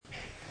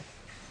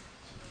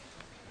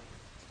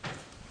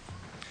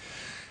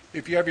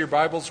If you have your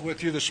Bibles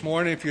with you this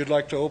morning, if you'd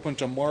like to open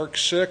to Mark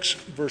 6,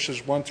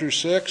 verses 1 through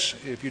 6.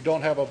 If you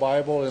don't have a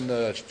Bible in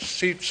the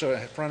seats in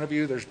front of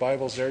you, there's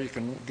Bibles there. You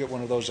can get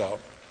one of those out.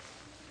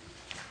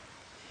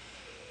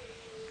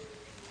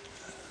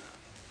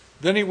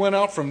 Then he went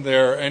out from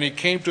there, and he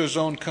came to his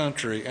own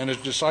country, and his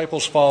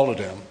disciples followed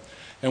him.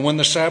 And when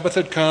the Sabbath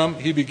had come,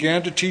 he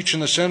began to teach in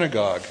the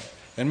synagogue.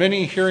 And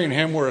many hearing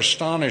him were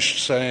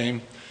astonished,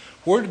 saying,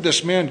 "Where did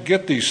this man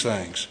get these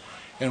things?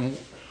 And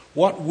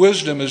what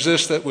wisdom is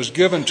this that was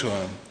given to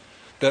him,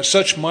 that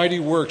such mighty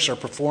works are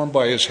performed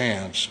by his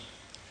hands?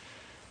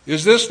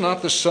 Is this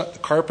not the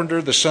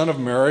carpenter, the son of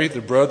Mary,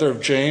 the brother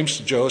of James,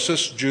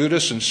 Joseph,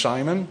 Judas, and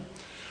Simon?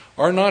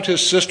 Are not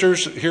his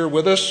sisters here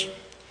with us?"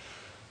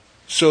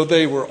 So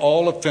they were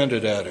all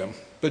offended at him.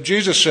 But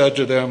Jesus said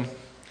to them,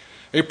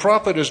 "A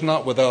prophet is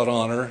not without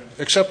honor,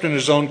 except in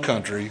his own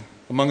country,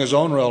 among his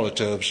own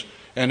relatives,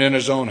 and in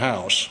his own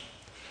house."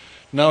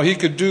 Now he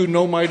could do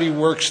no mighty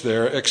works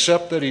there,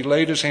 except that he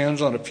laid his hands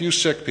on a few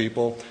sick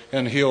people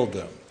and healed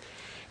them.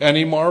 And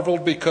he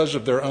marveled because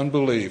of their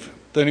unbelief.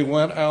 Then he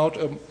went about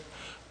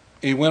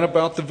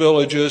the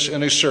villages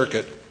in a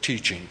circuit,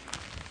 teaching.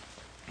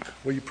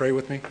 Will you pray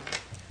with me?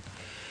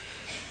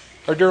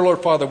 Our dear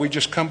Lord Father, we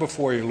just come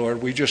before you,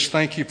 Lord. We just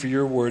thank you for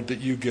your word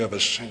that you give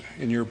us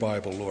in your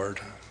Bible, Lord.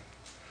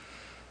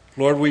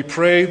 Lord, we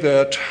pray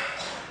that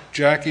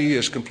Jackie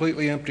is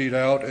completely emptied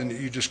out and that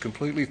you just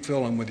completely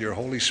fill him with your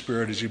Holy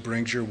Spirit as he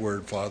brings your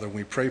word, Father.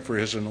 We pray for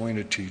his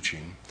anointed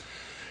teaching.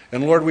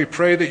 And Lord, we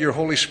pray that your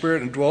Holy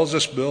Spirit indwells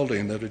this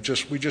building, that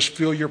we just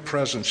feel your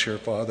presence here,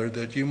 Father,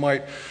 that you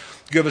might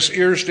give us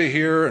ears to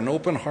hear and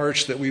open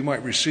hearts that we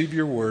might receive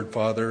your word,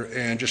 Father,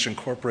 and just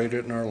incorporate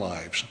it in our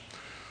lives.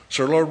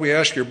 So, Lord, we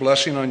ask your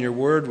blessing on your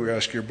word. We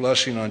ask your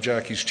blessing on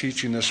Jackie's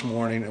teaching this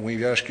morning, and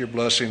we ask your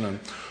blessing on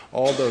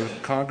all the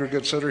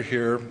congregants that are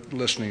here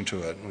listening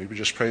to it. And we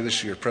just pray this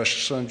to your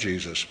precious Son,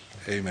 Jesus.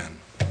 Amen.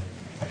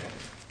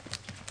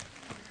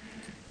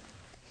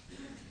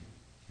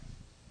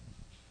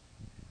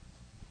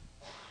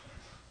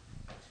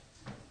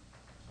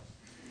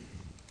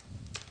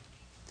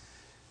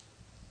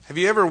 Have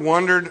you ever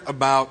wondered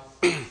about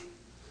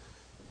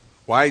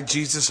why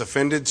Jesus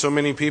offended so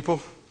many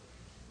people?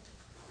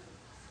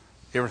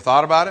 You ever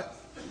thought about it?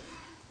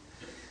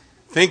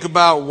 Think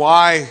about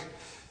why,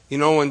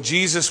 when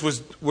Jesus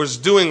was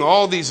doing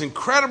all these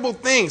incredible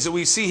things that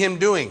we see him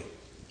doing,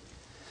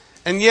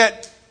 and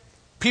yet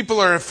people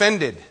are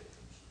offended.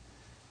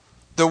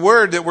 The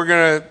word that we're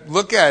going to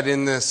look at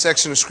in the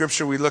section of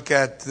Scripture we look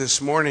at this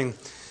morning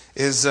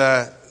is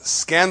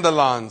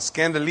scandalon,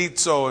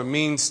 scandalizo. It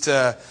means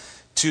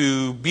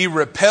to be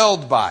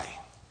repelled by,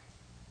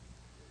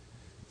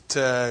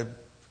 to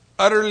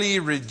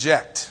utterly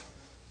reject.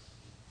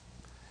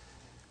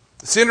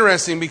 It's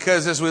interesting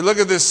because as we look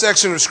at this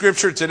section of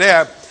Scripture today,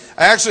 I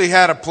actually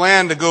had a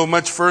plan to go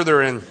much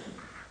further, and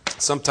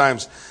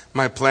sometimes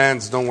my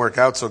plans don't work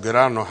out so good.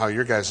 I don't know how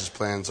your guys'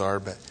 plans are,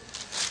 but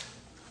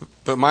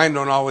mine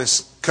don't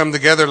always come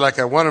together like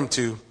I want them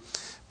to.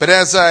 But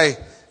as I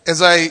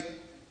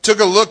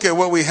took a look at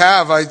what we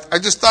have, I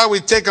just thought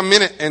we'd take a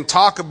minute and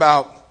talk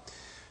about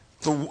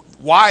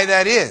why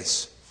that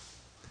is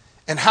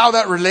and how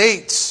that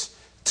relates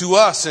to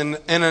us and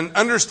an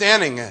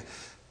understanding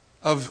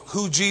of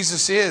who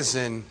Jesus is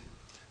and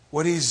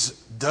what he's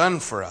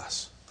done for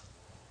us.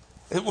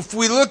 If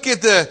we look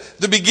at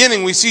the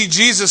beginning, we see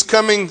Jesus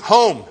coming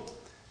home.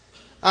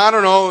 I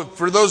don't know,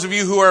 for those of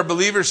you who are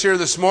believers here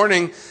this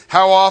morning,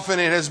 how often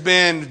it has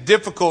been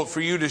difficult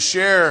for you to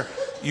share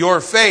your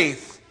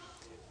faith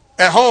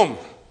at home.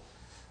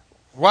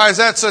 Why is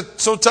that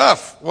so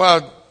tough?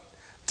 Well,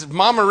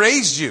 Mama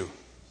raised you.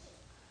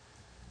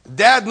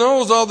 Dad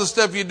knows all the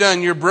stuff you've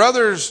done. Your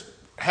brothers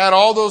had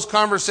all those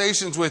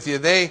conversations with you.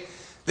 They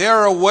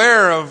are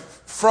aware of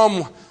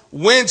from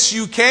whence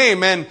you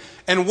came. And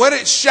what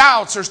it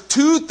shouts, there's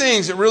two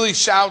things it really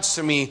shouts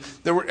to me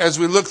as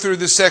we look through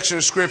this section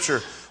of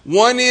Scripture.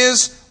 One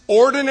is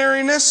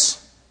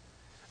ordinariness,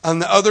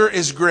 and the other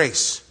is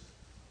grace.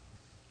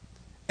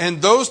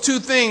 And those two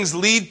things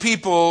lead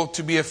people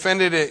to be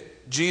offended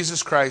at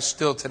Jesus Christ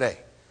still today.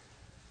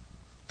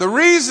 The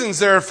reasons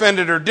they're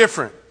offended are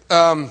different.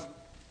 And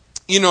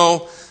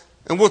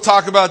we'll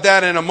talk about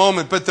that in a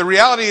moment. But the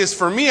reality is,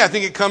 for me, I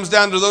think it comes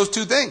down to those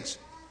two things.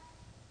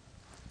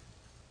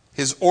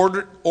 His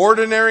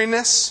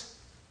ordinariness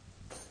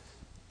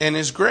and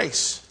his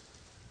grace.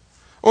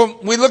 Well,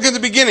 we look at the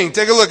beginning.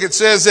 Take a look. It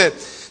says that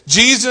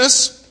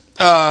Jesus,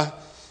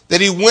 that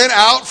he went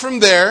out from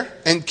there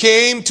and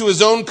came to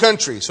his own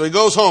country. So he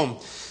goes home.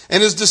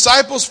 And his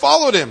disciples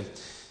followed him.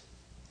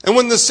 And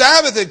when the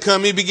Sabbath had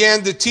come, he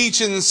began to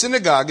teach in the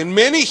synagogue. And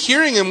many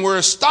hearing him were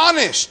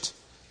astonished,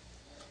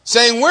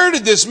 saying, "Where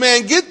did this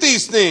man get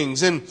these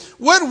things? And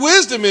what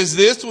wisdom is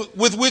this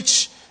with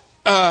which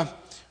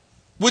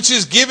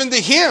is given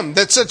to him,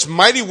 that such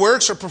mighty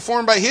works are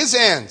performed by his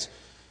hands?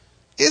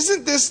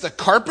 Isn't this the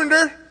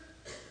carpenter,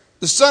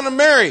 the son of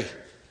Mary,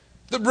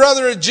 the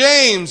brother of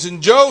James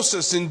and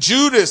Joseph and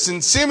Judas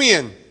and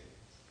Simeon?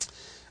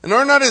 And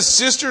are not his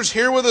sisters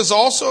here with us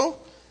also?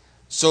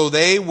 So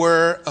they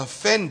were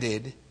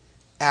offended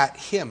at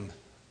him.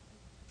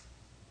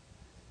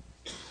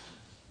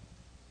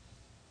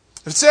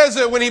 It says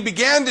that when he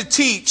began to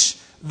teach,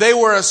 they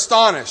were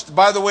astonished.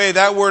 By the way,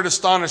 that word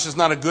astonished is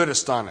not a good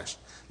astonished.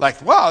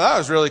 Like, wow, that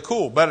was really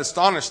cool. But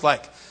astonished,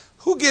 like,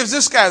 who gives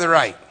this guy the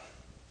right?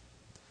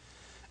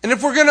 And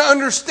if we're going to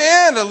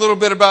understand a little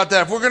bit about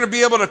that, if we're going to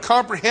be able to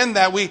comprehend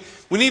that, we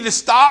need to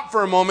stop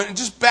for a moment and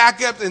just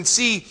back up and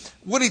see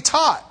what he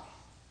taught.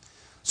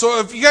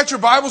 So if you got your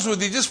Bibles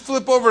with you, just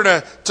flip over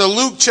to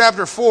Luke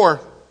chapter 4.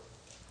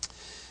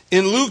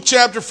 In Luke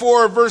chapter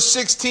 4, verse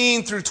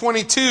 16 through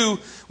 22,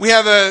 we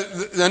have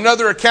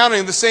another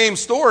accounting of the same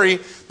story.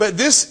 But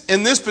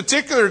in this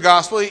particular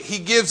gospel, he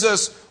gives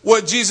us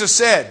what Jesus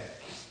said.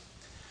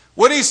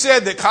 What he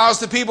said that caused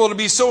the people to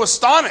be so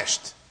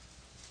astonished.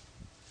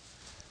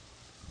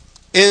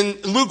 In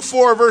Luke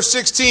 4, verse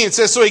 16, it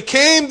says, So he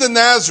came to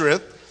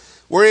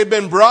Nazareth, where he had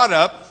been brought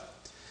up.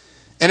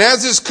 And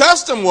as his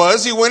custom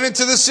was, he went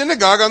into the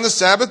synagogue on the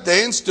Sabbath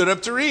day and stood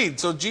up to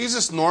read. So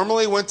Jesus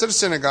normally went to the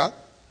synagogue.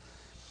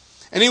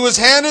 And he was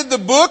handed the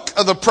book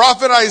of the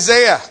prophet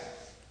Isaiah.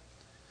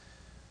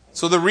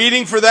 So the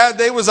reading for that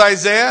day was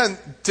Isaiah. And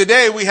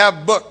today we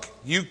have book.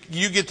 You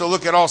get to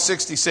look at all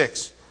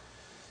 66.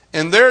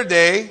 In their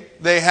day,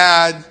 they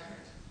had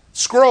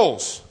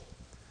scrolls.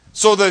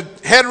 So the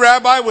head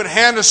rabbi would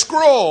hand a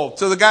scroll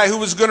to the guy who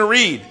was going to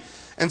read.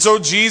 And so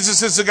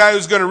Jesus is the guy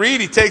who's going to read.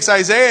 He takes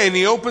Isaiah and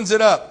he opens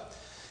it up.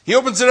 He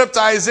opens it up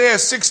to Isaiah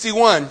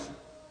 61.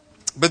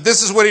 But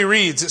this is what he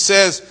reads. It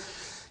says,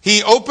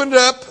 He opened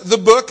up the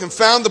book and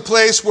found the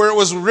place where it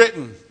was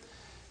written,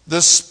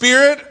 The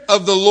Spirit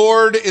of the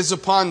Lord is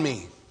upon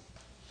me.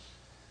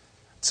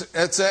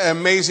 That's an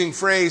amazing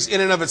phrase in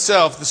and of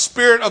itself. The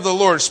Spirit of the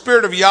Lord,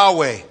 Spirit of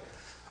Yahweh.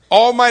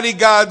 Almighty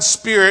God's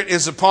Spirit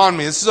is upon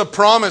me. This is a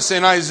promise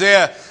in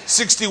Isaiah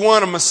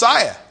 61 of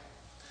Messiah.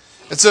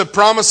 It's a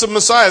promise of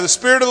Messiah. The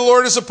Spirit of the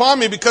Lord is upon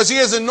me because He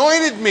has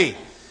anointed me.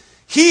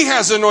 He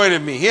has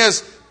anointed me. He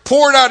has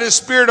poured out His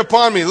Spirit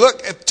upon me.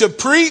 Look, to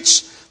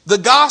preach the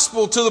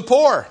gospel to the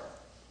poor.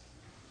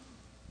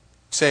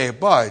 Say,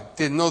 boy, I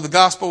didn't know the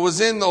gospel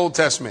was in the Old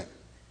Testament.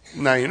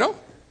 Now you know.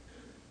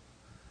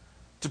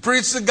 To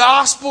preach the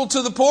gospel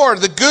to the poor,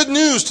 the good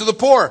news to the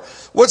poor.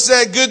 What's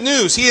that good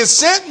news? He has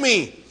sent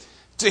me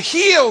to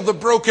heal the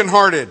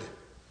brokenhearted,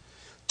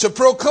 to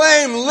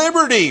proclaim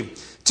liberty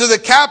to the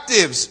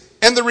captives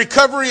and the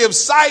recovery of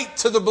sight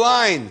to the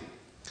blind,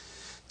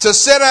 to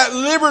set at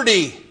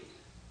liberty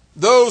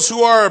those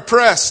who are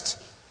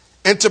oppressed,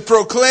 and to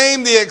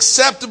proclaim the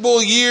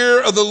acceptable year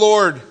of the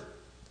Lord.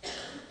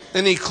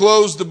 Then he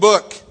closed the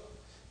book,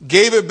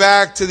 gave it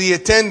back to the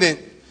attendant,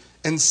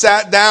 and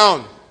sat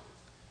down.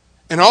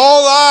 And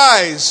all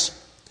eyes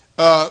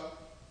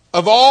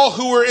of all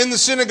who were in the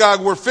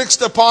synagogue were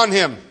fixed upon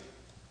him.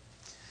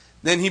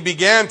 Then he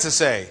began to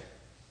say,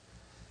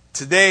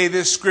 Today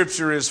this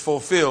scripture is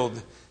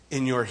fulfilled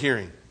in your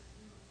hearing.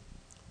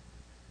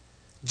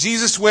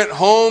 Jesus went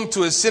home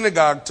to his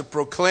synagogue to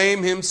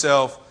proclaim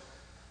himself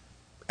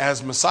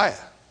as Messiah.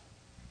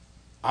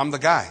 I'm the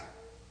guy.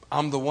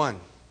 I'm the one.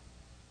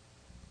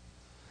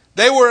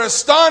 They were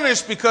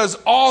astonished because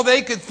all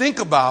they could think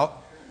about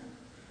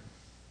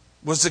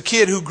was the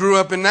kid who grew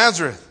up in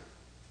Nazareth.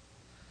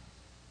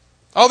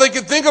 All they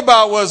could think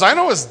about was, I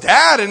know his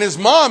dad and his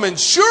mom, and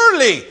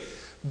surely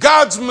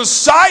God's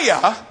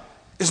Messiah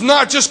is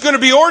not just going to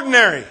be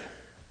ordinary.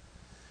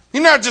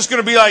 He's not just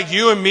going to be like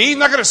you and me. He's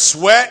not going to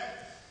sweat.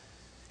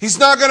 He's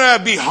not going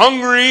to be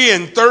hungry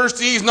and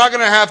thirsty. He's not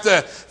going to have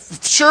to.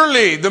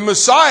 Surely the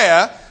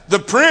Messiah, the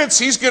Prince,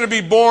 he's going to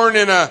be born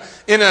in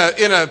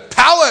a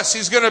palace.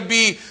 He's going to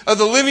be of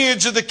the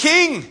lineage of the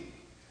King.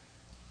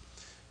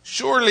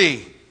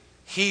 Surely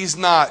he's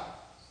not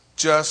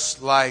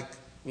just like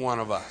one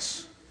of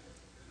us.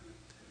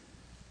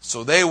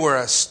 So they were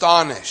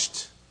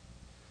astonished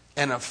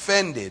and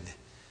offended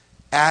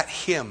at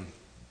him.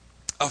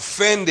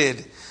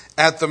 Offended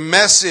at the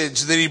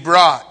message that he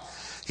brought.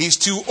 He's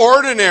too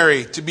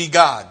ordinary to be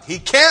God. He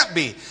can't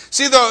be.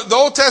 See, the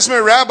Old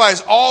Testament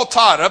rabbis all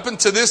taught up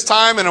until this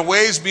time and a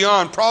ways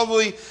beyond,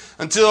 probably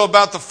until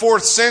about the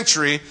 4th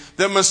century,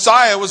 that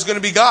Messiah was going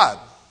to be God.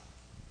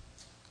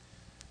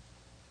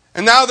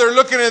 And now they're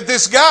looking at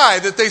this guy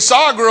that they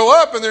saw grow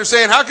up and they're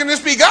saying, how can this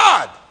be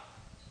God?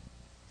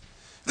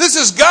 If this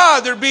is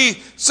God, there'd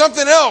be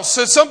something else,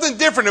 something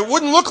different. It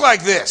wouldn't look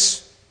like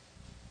this.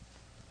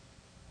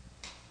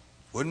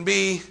 Wouldn't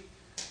be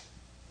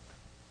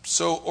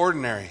so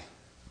ordinary.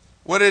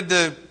 What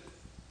did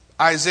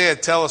Isaiah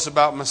tell us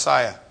about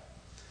Messiah?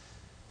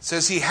 It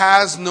says he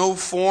has no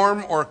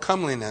form or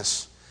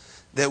comeliness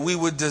that we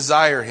would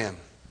desire him.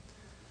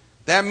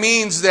 That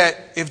means that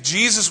if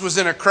Jesus was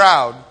in a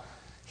crowd,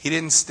 he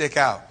didn't stick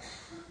out.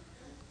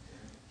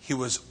 He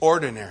was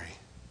ordinary.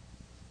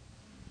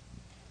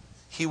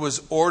 He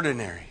was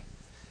ordinary.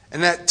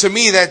 And that, to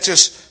me, that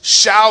just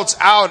shouts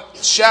out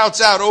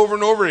over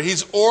and over.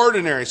 He's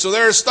ordinary. So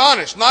they're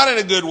astonished. Not in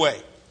a good way.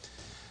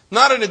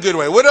 Not in a good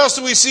way. What else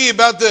do we see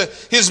about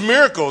his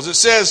miracles? It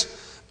says,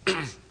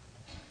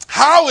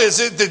 How is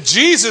it that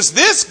Jesus,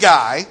 this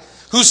guy,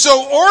 who's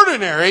so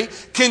ordinary,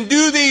 can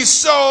do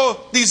these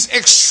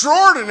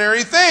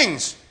extraordinary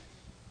things?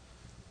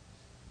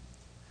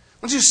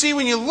 Don't you see,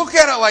 when you look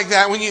at it like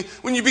that,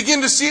 when you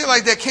begin to see it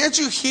like that, can't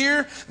you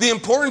hear the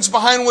importance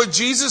behind what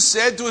Jesus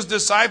said to his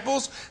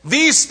disciples?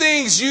 These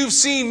things you've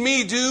seen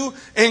me do,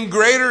 and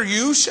greater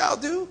you shall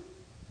do.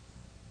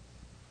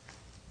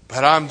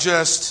 But I'm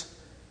just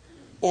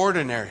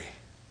ordinary.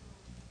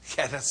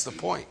 Yeah, that's the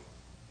point.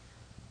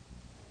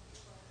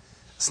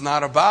 It's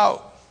not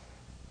about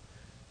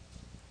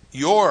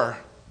your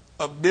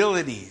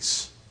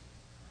abilities.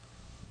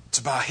 It's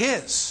about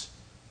his.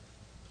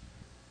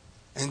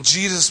 And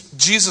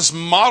Jesus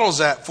models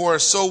that for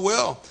us so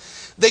well.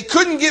 They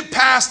couldn't get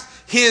past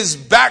his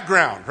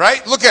background,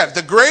 right? Look at it.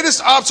 The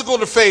greatest obstacle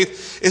to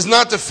faith is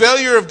not the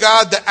failure of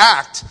God to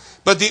act,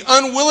 but the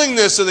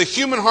unwillingness of the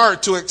human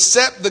heart to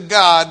accept the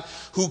God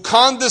who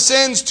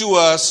condescends to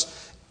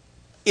us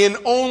in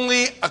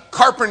only a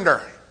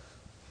carpenter,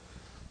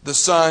 the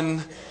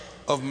son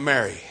of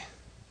Mary.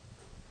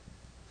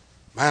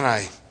 Man,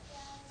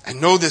 I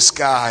know this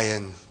guy,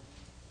 and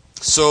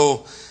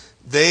so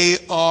they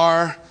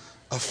are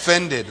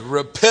offended,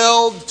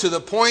 repelled to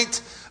the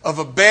point of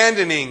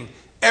abandoning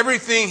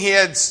everything he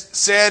had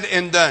said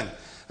and done.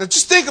 Now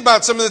just think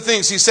about some of the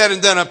things he said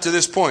and done up to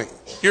this point.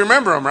 You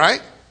remember them,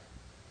 right?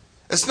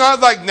 It's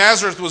not like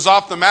Nazareth was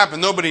off the map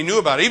and nobody knew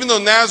about it. Even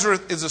though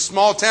Nazareth is a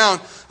small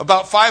town,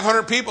 about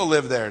 500 people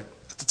lived there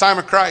at the time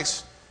of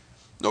Christ.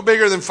 No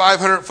bigger than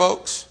 500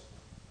 folks.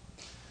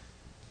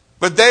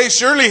 But they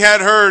surely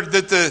had heard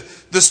that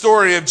the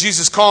story of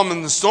Jesus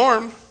calming the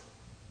storm.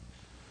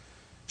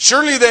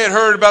 Surely they had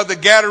heard about the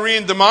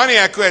Gadarene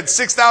demoniac who had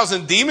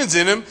 6,000 demons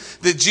in him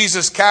that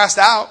Jesus cast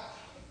out.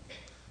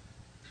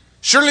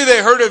 Surely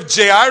they heard of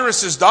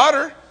Jairus'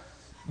 daughter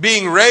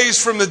being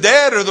raised from the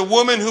dead, or the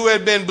woman who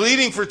had been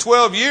bleeding for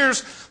 12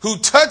 years who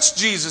touched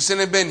Jesus and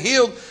had been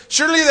healed.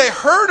 Surely they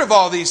heard of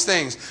all these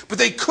things, but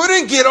they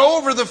couldn't get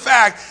over the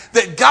fact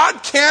that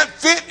God can't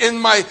fit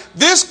in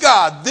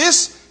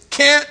this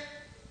can't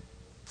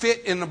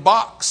fit in the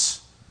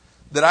box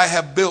that I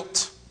have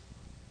built.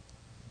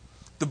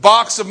 The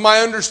box of my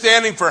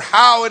understanding for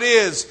how it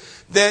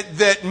is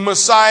that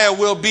Messiah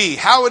will be.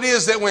 How it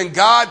is that when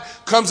God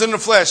comes in the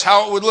flesh,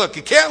 how it would look.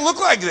 It can't look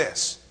like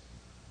this.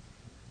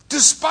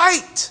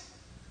 Despite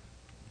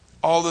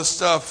all the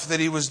stuff that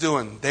he was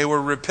doing, they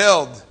were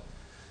repelled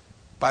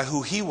by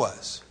who he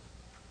was.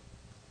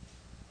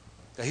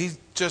 He's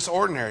just an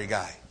ordinary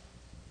guy.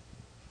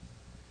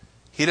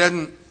 He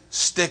doesn't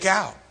stick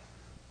out.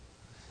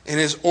 And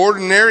his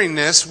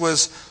ordinariness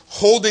was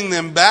holding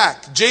them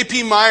back.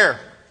 J.P. Meyer,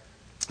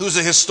 who's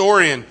a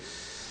historian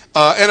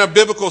and a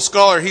biblical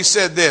scholar, he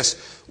said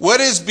this: what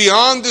is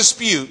beyond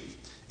dispute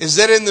is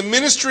that in the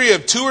ministry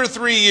of 2 or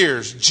 3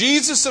 years,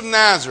 Jesus of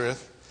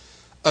Nazareth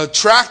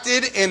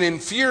attracted and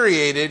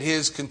infuriated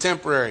his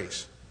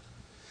contemporaries.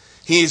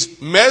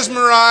 He's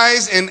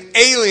mesmerized and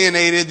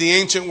alienated the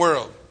ancient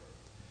world.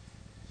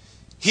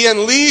 He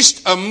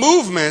unleashed a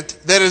movement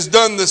that has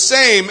done the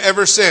same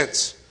ever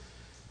since,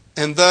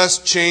 and thus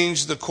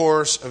changed the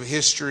course of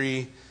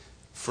history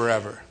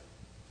forever.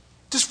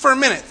 Just for a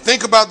minute,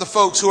 think about the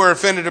folks who are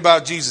offended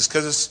about Jesus,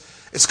 because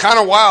it's kind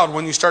of wild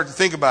when you start to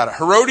think about it.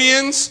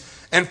 Herodians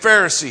and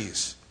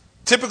Pharisees,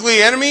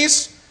 typically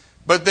enemies,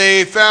 but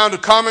they found a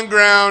common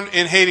ground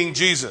in hating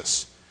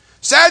Jesus.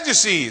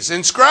 Sadducees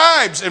and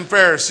scribes and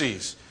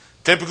Pharisees,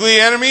 typically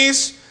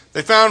enemies,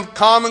 they found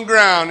common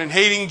ground in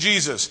hating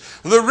Jesus.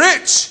 The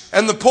rich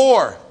and the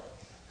poor,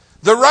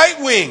 the right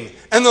wing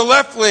and the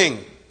left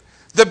wing,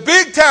 the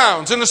big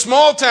towns and the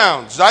small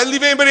towns. Did I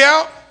leave anybody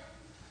out?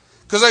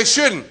 Because I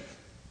shouldn't.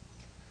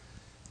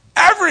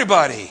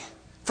 Everybody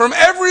from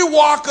every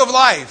walk of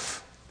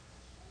life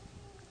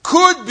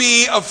could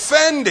be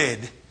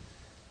offended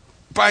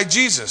by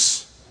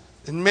Jesus.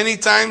 And many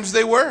times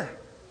they were.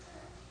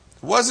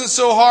 It wasn't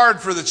so hard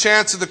for the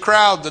chance of the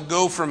crowd to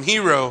go from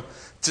hero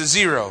to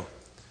zero.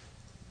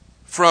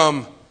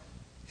 From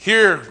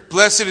here,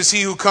 blessed is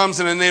he who comes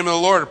in the name of the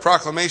Lord, a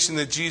proclamation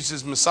that Jesus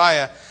is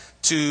Messiah,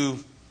 to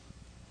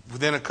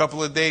within a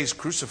couple of days,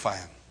 crucify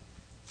him.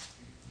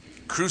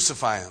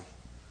 Crucify him.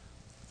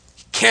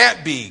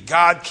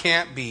 God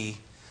can't be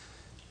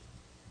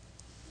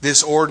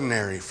this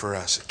ordinary for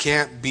us. It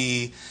can't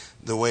be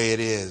the way it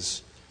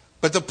is.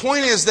 But the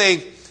point is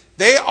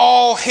they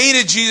all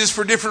hated Jesus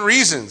for different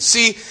reasons.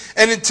 See,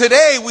 and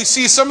today we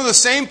see some of the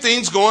same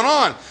things going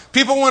on.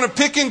 People want to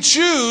pick and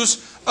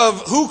choose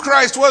of who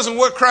Christ was and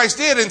what Christ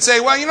did and say,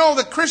 well,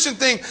 the Christian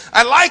thing,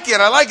 I like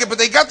it, but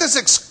they got this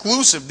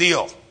exclusive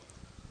deal.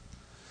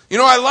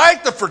 I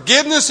like the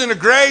forgiveness and the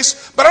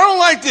grace, but I don't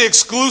like the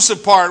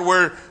exclusive part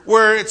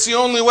where it's the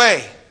only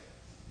way.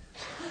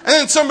 And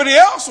then somebody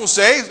else will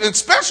say,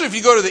 especially if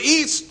you go to the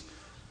East,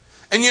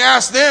 and you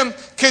ask them,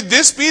 could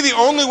this be the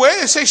only way?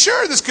 They say,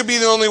 sure, this could be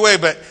the only way,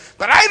 but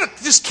I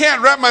just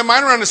can't wrap my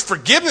mind around this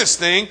forgiveness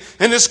thing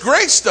and this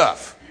grace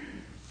stuff.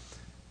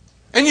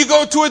 And you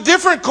go to a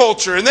different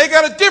culture, and they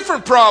got a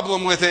different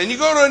problem with it. And you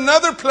go to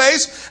another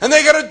place, and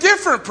they got a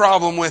different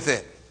problem with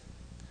it.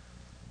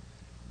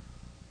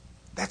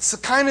 That's the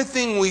kind of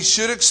thing we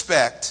should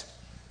expect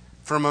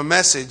from a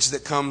message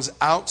that comes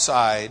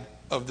outside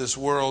of this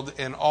world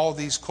and all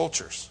these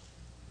cultures.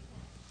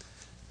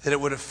 That it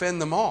would offend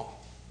them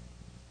all.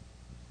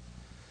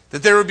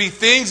 That there would be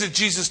things that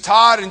Jesus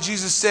taught and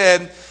Jesus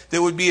said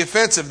that would be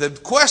offensive. The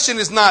question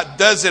is not,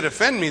 does it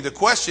offend me? The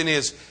question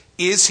is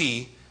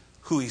he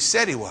who he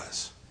said he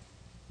was?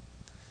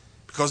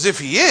 Because if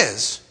he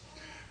is,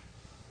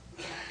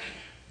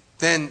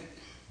 then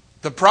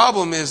the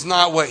problem is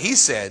not what he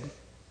said.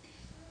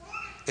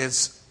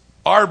 It's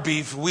our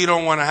beef. We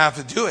don't want to have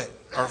to do it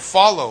or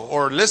follow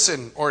or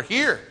listen or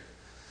hear.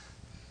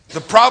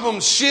 The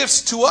problem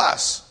shifts to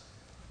us.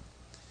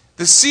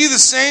 To see the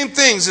same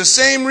things, the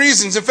same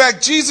reasons. In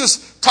fact,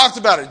 Jesus talked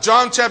about it.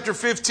 John chapter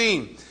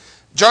 15.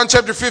 John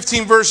chapter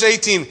 15 verse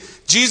 18.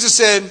 Jesus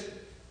said,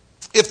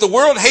 if the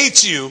world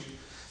hates you,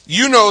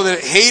 you know that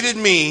it hated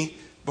me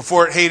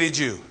before it hated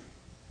you.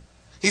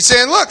 He's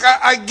saying, look,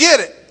 I get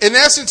it. In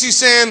essence, he's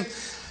saying,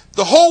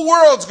 the whole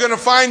world's going to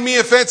find me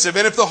offensive.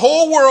 And if the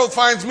whole world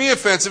finds me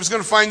offensive, it's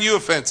going to find you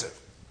offensive.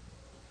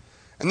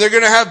 And they're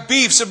going to have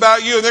beefs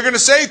about you. And they're going to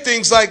say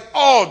things like,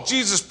 oh,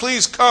 Jesus,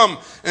 please come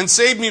and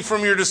save me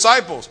from your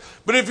disciples.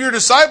 But if your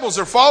disciples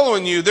are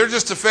following you, they're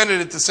just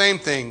offended at the same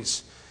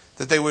things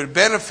that they would have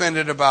been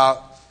offended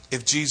about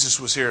if Jesus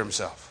was here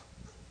himself.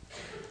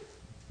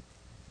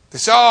 They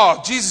say, oh,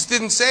 Jesus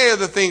didn't say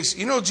other things.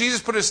 You know,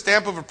 Jesus put his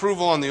stamp of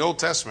approval on the Old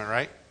Testament,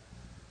 right?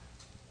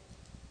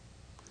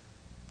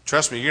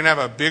 Trust me, you're going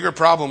to have a bigger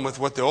problem with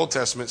what the Old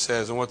Testament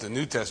says than what the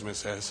New Testament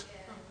says.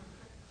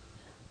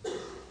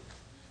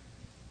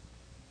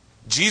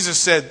 Jesus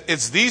said,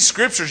 it's these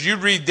scriptures you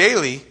read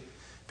daily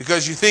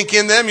because you think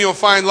in them you'll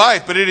find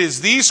life. But it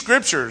is these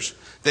scriptures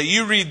that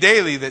you read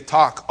daily that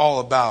talk all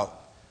about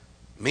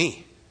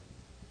me.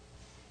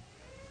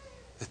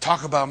 That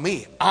talk about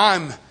me.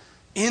 I'm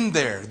in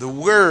there. The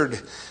Word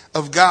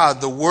of God.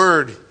 The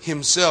Word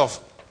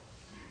Himself.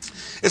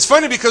 It's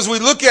funny because we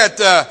look at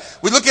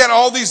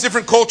all these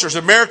different cultures.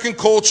 American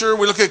culture.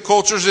 We look at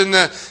cultures in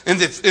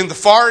the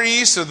Far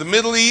East or the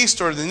Middle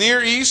East or the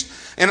Near East.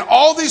 And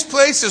all these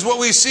places, what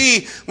we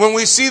see when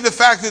we see the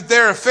fact that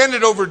they're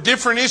offended over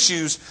different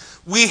issues,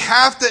 we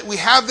have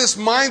this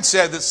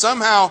mindset that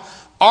somehow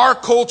our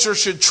culture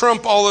should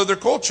trump all other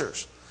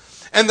cultures.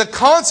 And the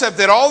concept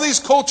that all these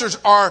cultures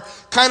are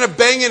kind of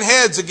banging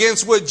heads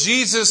against what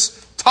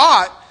Jesus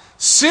taught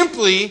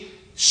simply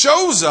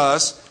shows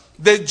us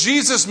that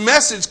Jesus'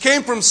 message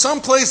came from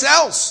someplace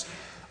else.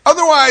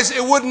 Otherwise,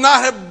 it would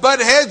not have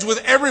butted heads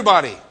with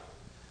everybody.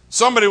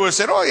 Somebody would have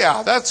said, oh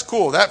yeah, that's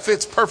cool. That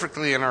fits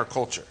perfectly in our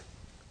culture.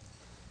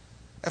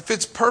 That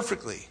fits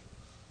perfectly.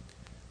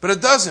 But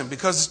it doesn't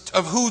because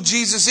of who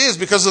Jesus is,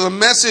 because of the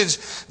message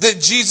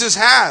that Jesus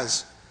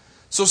has.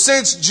 So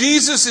since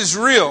Jesus is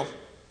real,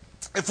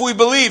 if we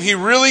believe He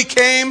really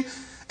came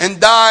and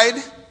died,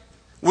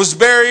 was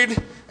buried,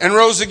 and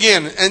rose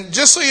again. And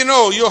just so you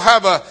know, you'll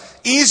have an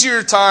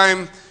easier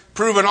time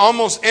proving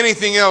almost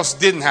anything else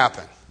didn't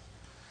happen.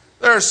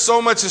 There is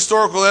so much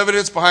historical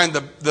evidence behind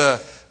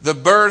the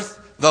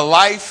birth, the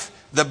life,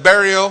 the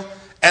burial,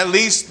 at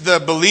least the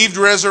believed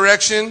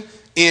resurrection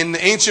in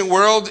the ancient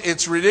world.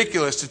 It's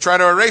ridiculous to try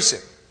to erase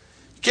Him.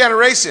 You can't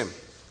erase Him.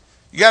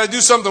 You got to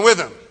do something with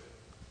Him.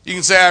 You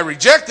can say, I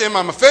reject Him.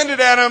 I'm offended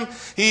at Him.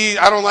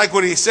 I don't like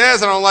what He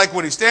says. I don't like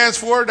what He stands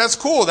for. That's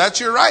cool. That's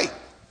your right.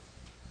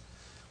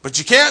 But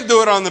you can't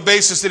do it on the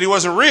basis that He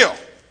wasn't real,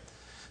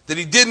 that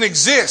He didn't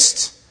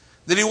exist,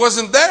 that He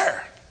wasn't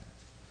there.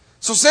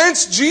 So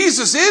since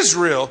Jesus is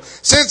real,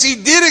 since He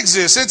did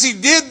exist, since He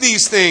did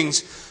these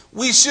things,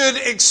 we should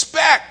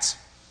expect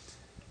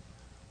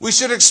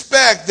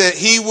that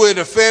He would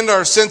offend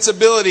our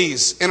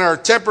sensibilities and our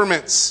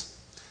temperaments.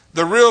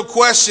 The real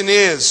question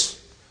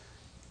is,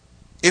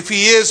 if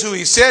He is who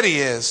He said He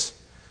is,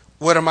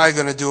 what am I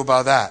going to do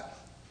about that?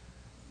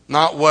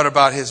 Not what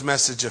about His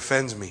message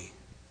offends me.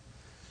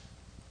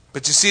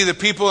 But you see, the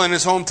people in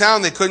His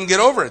hometown, they couldn't get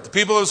over it. The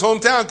people of His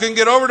hometown couldn't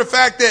get over the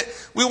fact that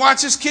we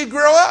watch this kid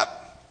grow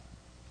up.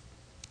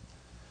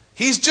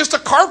 He's just a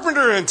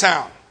carpenter in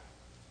town.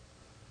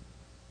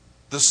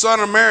 The son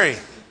of Mary.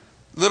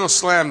 Little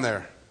slam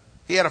there.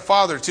 He had a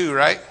father too,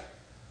 right?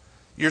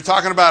 You're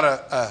talking about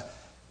a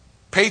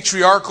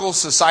patriarchal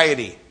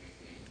society.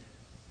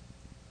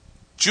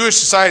 Jewish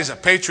society is a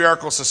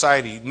patriarchal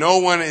society. No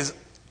one is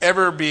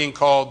ever being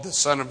called the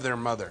son of their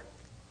mother.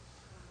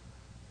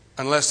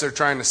 Unless they're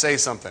trying to say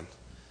something.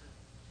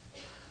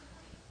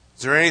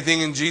 Is there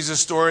anything in Jesus'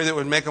 story that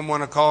would make them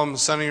want to call him the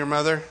son of your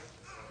mother?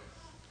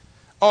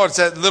 Oh, it's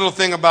that little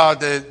thing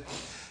about that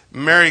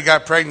Mary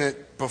got pregnant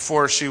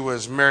before she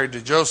was married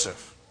to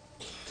Joseph.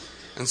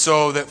 And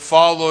so that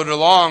followed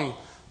along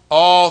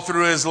all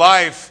through his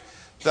life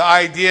the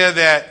idea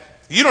that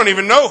you don't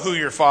even know who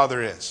your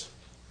father is.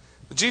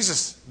 But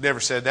Jesus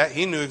never said that.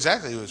 He knew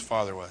exactly who his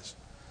father was.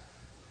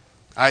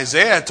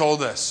 Isaiah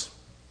told us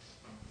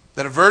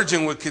that a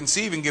virgin would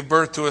conceive and give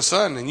birth to a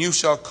son, and you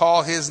shall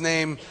call his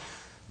name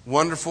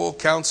Wonderful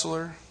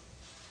Counselor,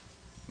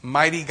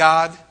 Mighty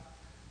God,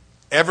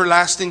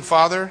 Everlasting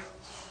Father.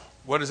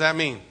 What does that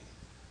mean?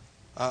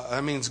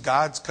 That means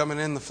God's coming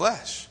in the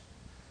flesh,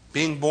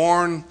 being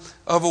born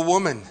of a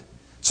woman.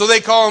 So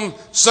they call him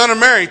Son of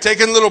Mary,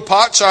 taking little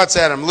pot shots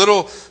at him,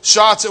 little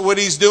shots at what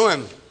he's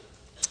doing.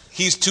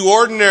 He's too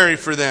ordinary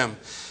for them.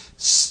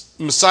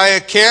 Messiah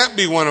can't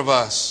be one of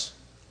us.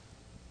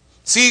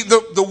 See,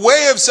 the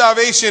way of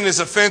salvation is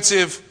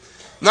offensive,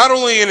 not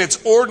only in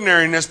its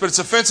ordinariness, but it's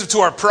offensive to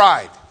our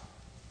pride.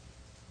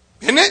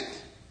 Isn't it?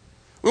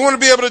 We want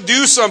to be able to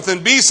do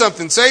something, be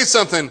something, say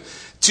something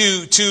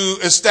to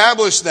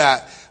establish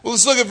that. Well,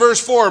 let's look at verse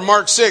 4,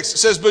 Mark 6. It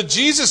says, "But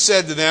Jesus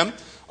said to them,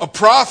 a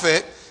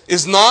prophet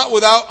is not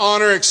without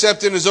honor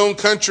except in his own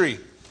country,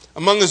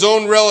 among his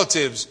own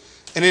relatives,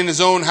 and in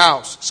his own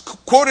house." It's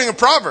quoting a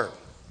proverb.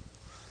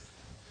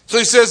 So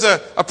he says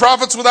a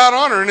prophet's without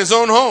honor in his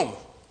own home.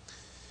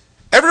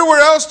 Everywhere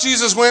else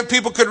Jesus went,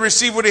 people could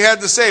receive what he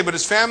had to say, but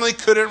his family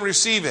couldn't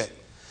receive it.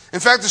 In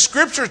fact, the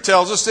scripture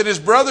tells us that his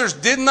brothers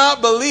did not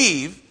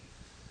believe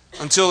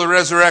until the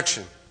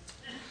resurrection.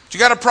 But you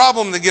got a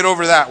problem to get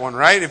over that one,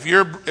 right? If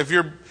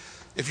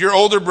your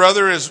older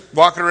brother is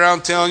walking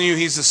around telling you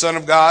he's the Son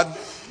of God,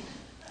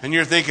 and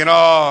you're thinking,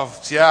 "Oh,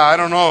 yeah, I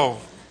don't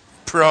know,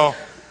 bro.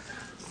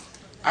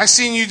 I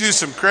seen you do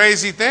some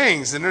crazy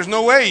things, and there's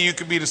no way you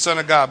could be the Son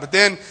of God." But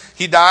then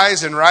he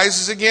dies and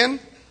rises again.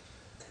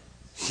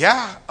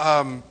 Yeah,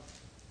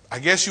 I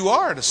guess you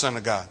are the Son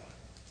of God.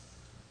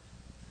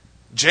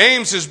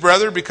 James, his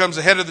brother, becomes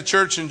the head of the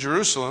church in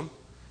Jerusalem.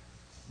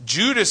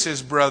 Judas,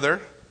 his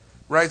brother,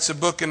 writes a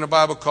book in the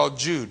Bible called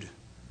Jude.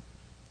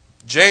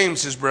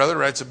 James, his brother,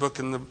 writes a book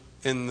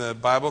in the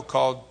Bible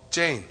called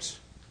James.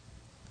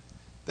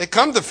 They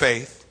come to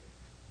faith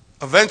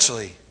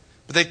eventually,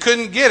 but they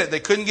couldn't get it. They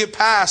couldn't get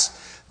past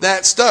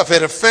that stuff.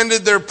 It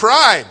offended their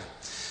pride.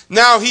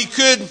 Now, he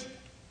could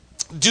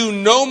do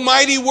no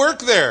mighty work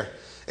there,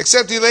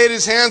 except he laid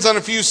his hands on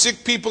a few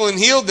sick people and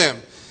healed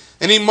them.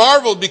 And he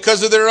marveled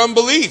because of their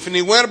unbelief. And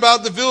he went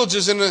about the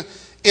villages in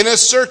a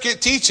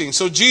circuit teaching.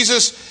 So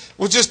Jesus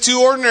was just too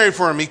ordinary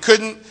for him.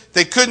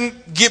 They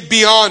couldn't get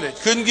beyond it,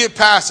 couldn't get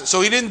past it. So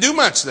he didn't do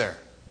much there.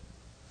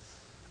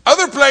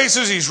 Other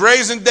places, he's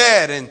raising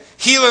dead and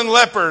healing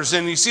lepers.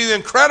 And you see the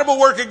incredible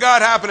work of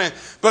God happening.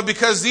 But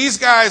because these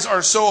guys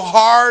are so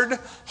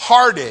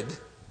hard-hearted,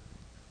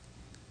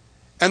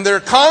 and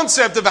their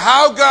concept of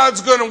how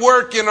God's going to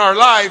work in our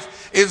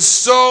life is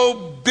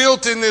so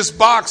built in this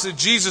box that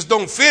Jesus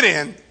don't fit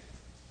in,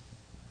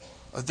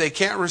 that they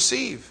can't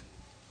receive.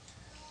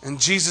 And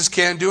Jesus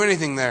can't do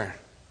anything there.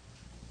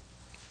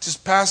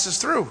 Just passes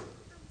through.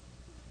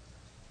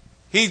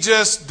 He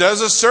just does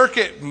a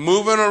circuit,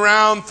 moving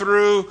around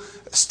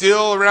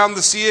still around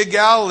the Sea of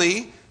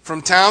Galilee,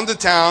 from town to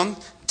town,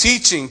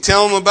 teaching,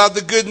 telling them about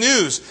the good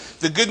news.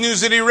 The good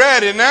news that he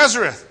read in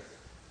Nazareth.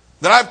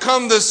 That I've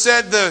come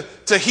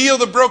to heal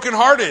the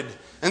brokenhearted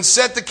and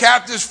set the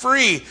captives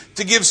free,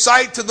 to give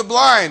sight to the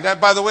blind. That,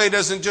 by the way,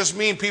 doesn't just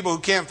mean people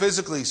who can't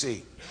physically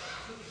see.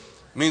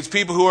 It means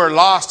people who are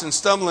lost and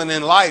stumbling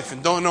in life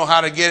and don't know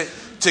how to get it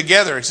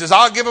together. He says,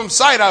 I'll give them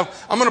sight.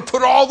 I'm going to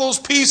put all those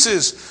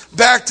pieces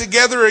back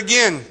together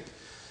again.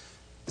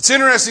 It's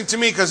interesting to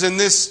me because in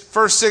this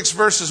first 6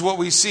 verses, what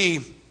we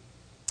see,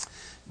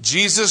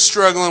 Jesus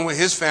struggling with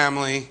his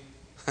family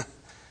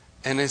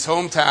and his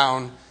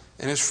hometown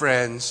and his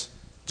friends,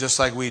 just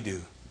like we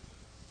do.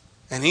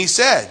 And he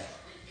said,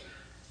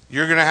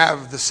 you're going to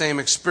have the same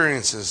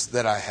experiences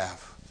that I have.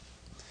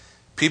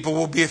 People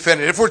will be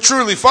offended. If we're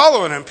truly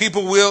following him,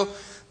 people will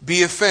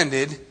be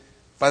offended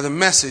by the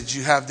message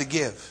you have to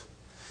give.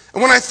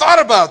 And when I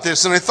thought about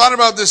this, and I thought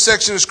about this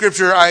section of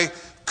Scripture, I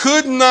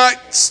could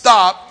not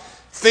stop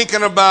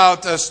thinking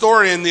about a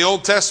story in the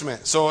Old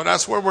Testament. So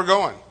that's where we're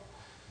going.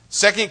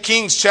 2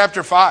 Kings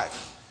chapter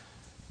 5.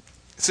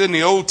 It's in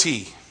the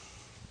OT.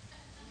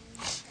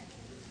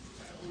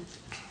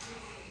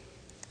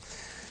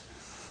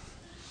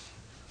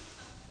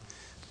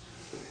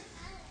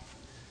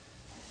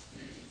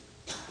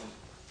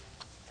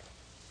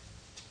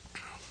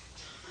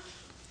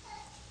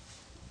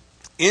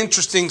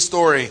 Interesting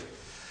story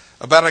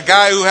about a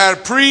guy who had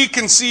a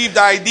preconceived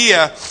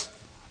idea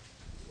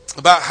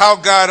about how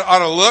God ought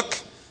to look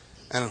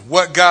and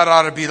what God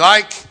ought to be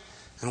like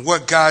and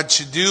what God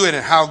should do and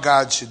how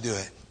God should do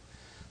it.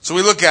 So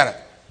we look at it.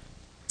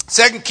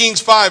 2 Kings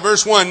 5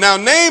 verse 1. Now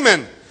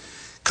Naaman,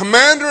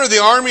 commander of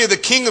the army of the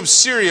king of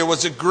Syria,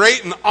 was a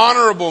great and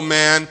honorable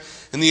man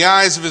in the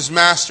eyes of his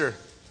master,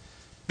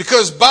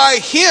 because by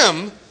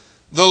him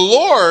the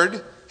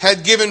Lord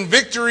had given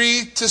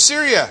victory to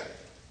Syria.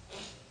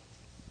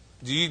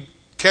 Do you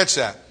catch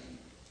that?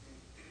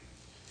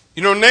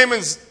 You know,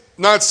 Naaman's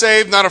not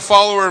saved, not a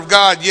follower of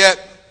God, yet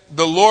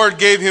the Lord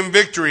gave him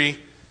victory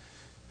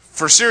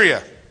for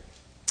Syria.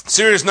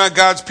 Syria is not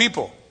God's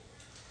people.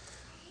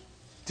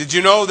 Did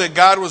you know that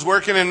God was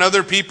working in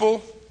other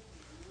people?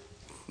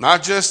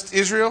 Not just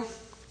Israel.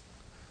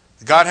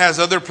 God has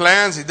other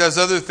plans. He does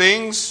other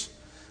things.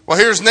 Well,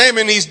 here's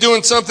Naaman. He's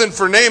doing something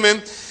for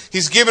Naaman.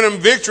 He's giving him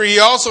victory. He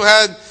also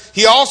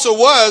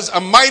was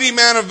a mighty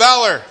man of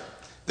valor.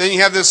 Then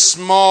you have this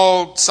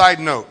small side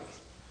note.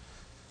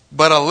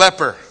 But a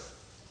leper.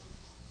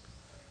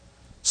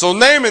 So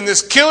Naaman,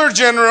 this killer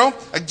general,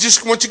 I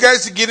just want you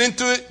guys to get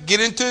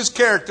into his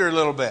character a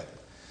little bit.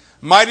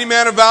 Mighty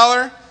man of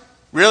valor,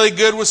 really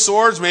good with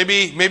swords.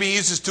 Maybe he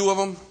uses 2 of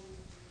them.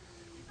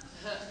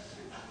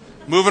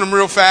 Moving them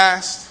real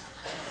fast.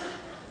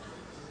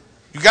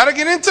 You got to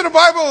get into the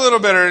Bible a little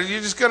bit, or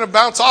you're just going to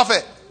bounce off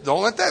it.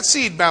 Don't let that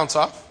seed bounce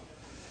off.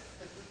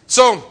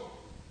 So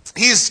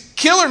he's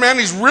killer, man.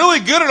 He's really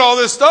good at all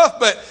this stuff,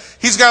 but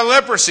he's got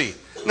leprosy.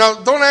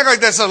 Now, don't act like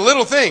that's a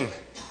little thing.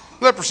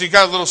 Leprosy,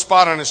 got a little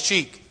spot on his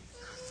cheek.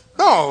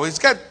 No, he's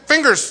got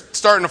fingers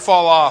starting to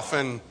fall off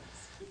and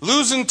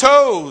losing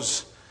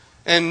toes.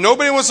 And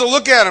nobody wants to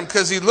look at him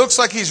because he looks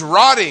like he's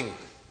rotting.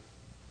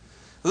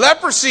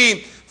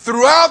 Leprosy,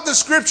 throughout the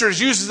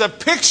scriptures, uses a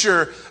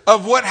picture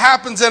of what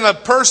happens in a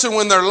person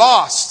when they're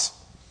lost.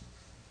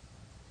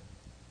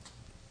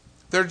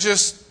 They're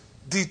just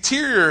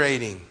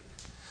deteriorating.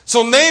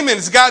 So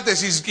Naaman's got this.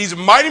 He's a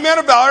mighty man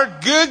of valor,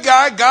 good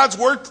guy. God's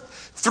worked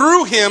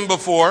through him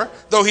before,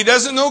 though he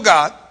doesn't know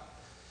God.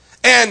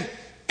 And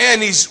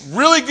he's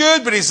really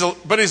good, but he's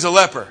a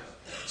leper.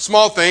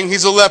 Small thing,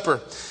 he's a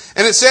leper.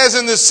 And it says,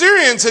 and the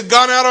Syrians had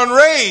gone out on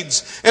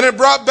raids and had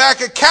brought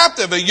back a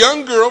captive, a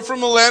young girl from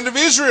the land of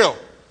Israel.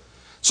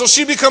 So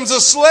she becomes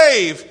a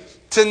slave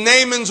to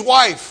Naaman's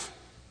wife.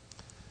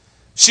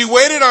 She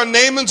waited on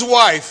Naaman's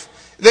wife.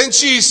 Then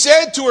she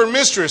said to her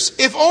mistress,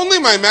 if only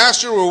my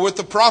master were with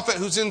the prophet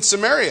who's in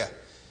Samaria,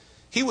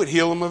 he would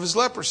heal him of his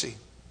leprosy.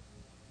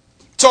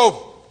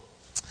 So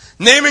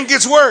Naaman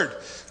gets word.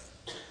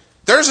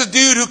 There's a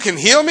dude who can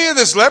heal me of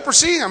this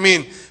leprosy. I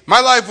mean,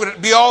 my life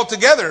would be all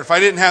together if I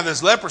didn't have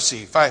this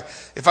leprosy,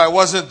 if I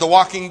wasn't the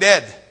Walking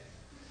Dead.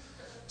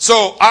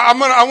 So I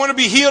want to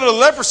be healed of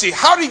leprosy.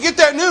 How do you get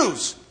that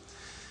news?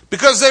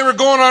 Because they were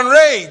going on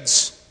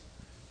raids.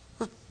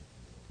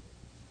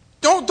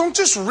 Don't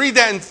just read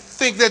that and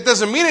think that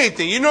doesn't mean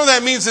anything. You know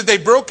that means that they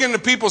broke into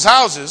people's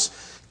houses,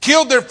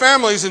 killed their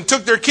families, and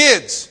took their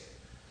kids.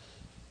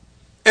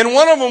 And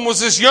one of them was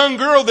this young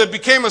girl that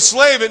became a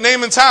slave at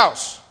Naaman's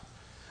house.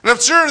 And I'm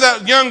sure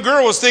that young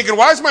girl was thinking,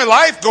 why is my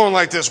life going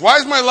like this? Why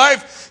is my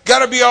life got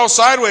to be all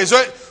sideways?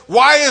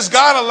 Why is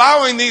God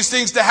allowing these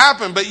things to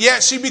happen? But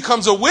yet she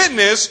becomes a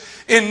witness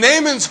in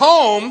Naaman's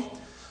home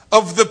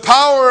of the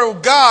power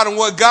of God and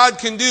what God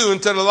can do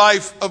into the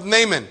life of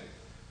Naaman.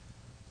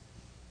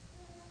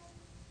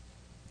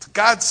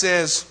 God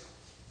says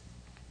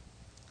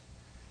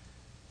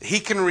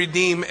He can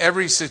redeem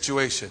every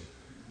situation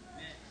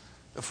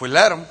if we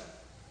let Him.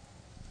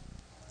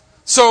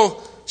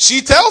 So she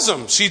tells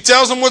him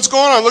what's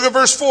going on. Look at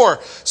verse 4.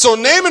 So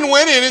Naaman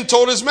went in and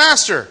told his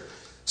master,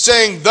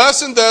 saying,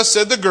 thus and thus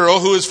said the girl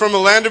who is from the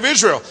land of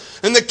Israel.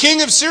 And the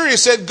king of Syria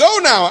said, go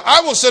now,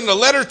 I will send a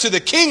letter to the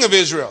king of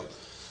Israel.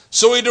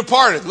 So he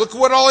departed. Look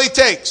what all he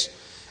takes.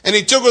 And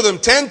he took with him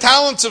 10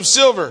 talents of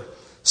silver,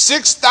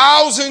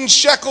 6,000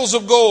 shekels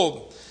of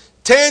gold,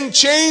 10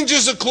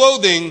 changes of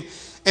clothing,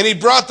 and he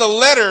brought the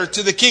letter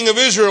to the king of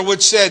Israel,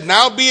 which said,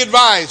 now be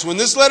advised, when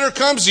this letter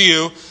comes to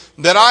you,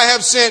 that I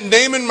have sent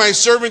Naaman my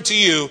servant to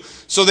you,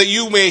 so that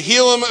you may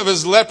heal him of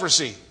his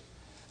leprosy.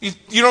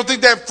 You don't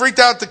think that freaked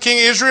out the king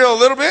of Israel a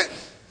little bit?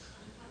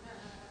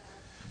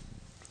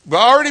 We've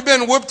already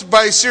been whipped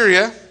by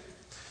Syria.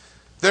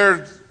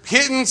 They're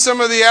hitting some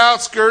of the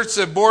outskirts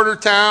of border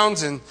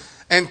towns and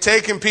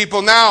taking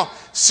people. Now,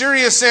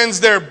 Syria sends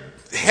the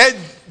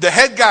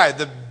head guy,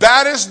 the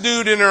baddest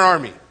dude in their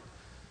army.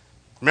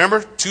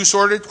 Remember?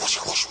 Two-sworded,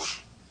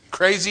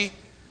 crazy.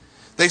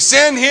 They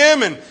send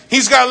him and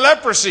he's got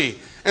leprosy.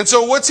 And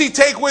so what's he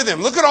take with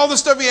him? Look at all the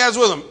stuff he has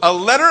with him. A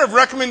letter of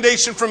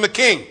recommendation from the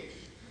king.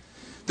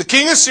 The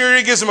king of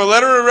Syria gives him a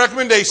letter of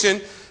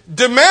recommendation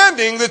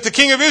demanding that the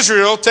king of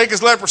Israel take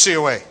his leprosy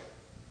away.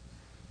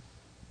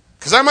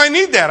 Because I might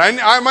need that.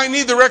 I might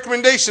need the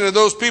recommendation of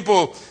those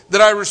people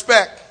that I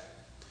respect.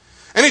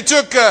 And he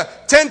took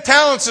 10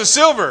 talents of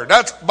silver.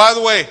 That's, by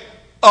the way,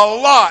 a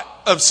lot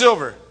of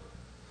silver.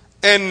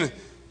 And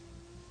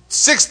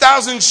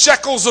 6,000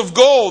 shekels of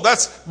gold.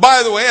 That's,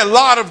 by the way, a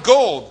lot of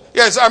gold.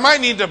 Yes, I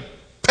might need to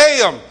pay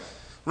them,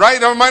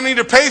 right? I might need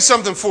to pay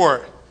something for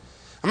it.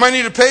 And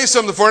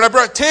I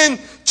brought 10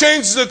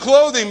 changes of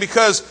clothing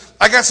because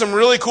I got some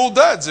really cool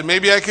duds. And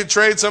maybe I could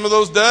trade some of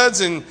those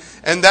duds and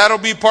that'll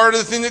be part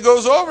of the thing that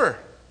goes over.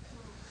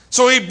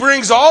 So he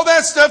brings all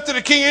that stuff to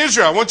the king of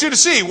Israel. I want you to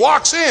see. He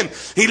walks in.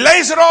 He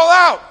lays it all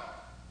out.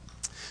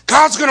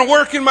 God's going to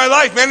work in my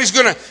life, man. He's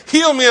going to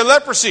heal me of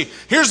leprosy.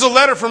 Here's the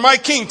letter from my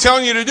king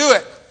telling you to do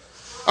it.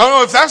 I don't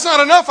know if that's not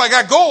enough. I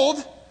got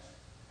gold,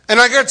 and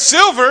I got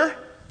silver,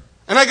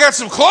 and I got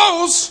some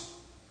clothes.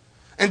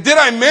 And did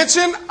I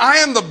mention I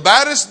am the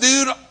baddest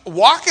dude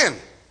walking?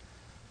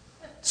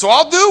 So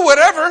I'll do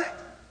whatever.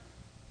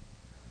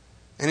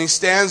 And he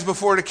stands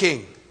before the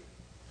king.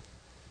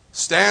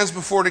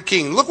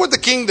 Look what the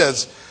king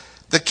does.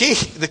 The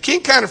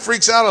king kind of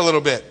freaks out a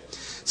little bit.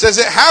 It says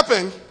it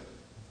happened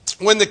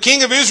when the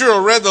king of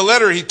Israel read the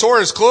letter, he tore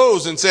his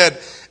clothes and said,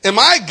 am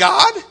I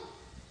God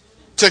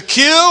to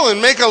kill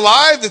and make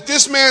alive that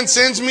this man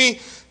sends me?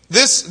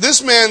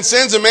 This man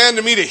sends a man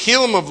to me to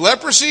heal him of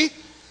leprosy?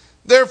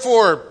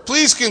 Therefore,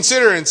 please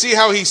consider and see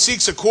how he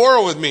seeks a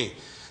quarrel with me.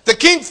 The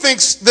king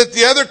thinks that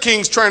the other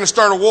king's trying to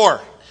start a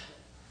war.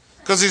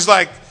 Because he's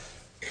like,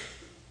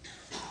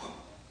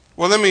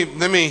 well, let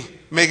me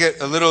make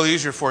it a little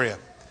easier for you.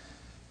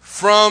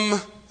 From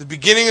the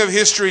beginning of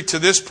history to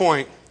this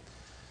point,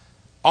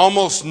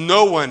 almost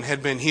no one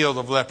had been healed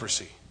of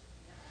leprosy.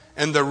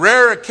 And the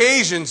rare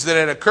occasions that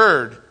had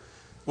occurred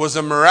was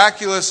a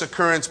miraculous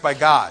occurrence by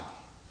God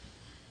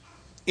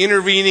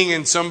intervening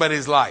in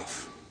somebody's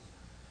life.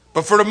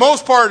 But for the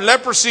most part,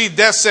 leprosy,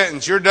 death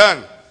sentence, you're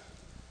done.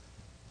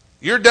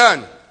 You're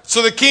done.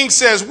 So the king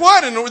says,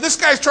 what? And this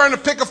guy's trying to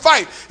pick a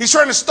fight. He's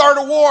trying to start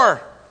a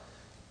war.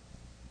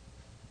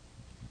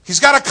 He's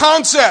got a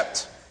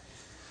concept.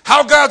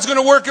 How God's going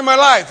to work in my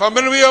life. I'm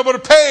going to be able to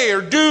pay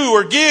or do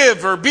or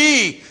give or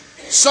be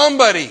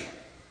somebody.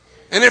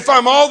 And if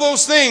I'm all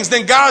those things,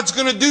 then God's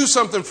going to do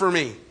something for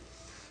me.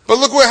 But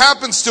look what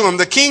happens to him.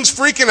 The king's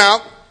freaking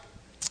out.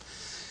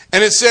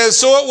 And it says,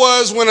 so it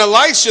was when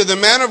Elisha, the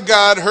man of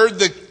God, heard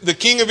the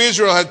king of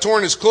Israel had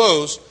torn his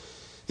clothes,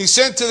 he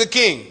sent to the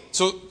king.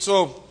 So I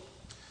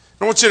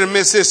don't want you to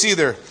miss this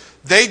either.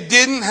 They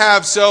didn't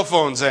have cell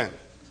phones then.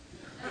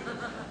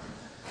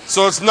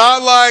 So it's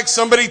not like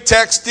somebody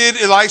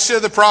texted Elisha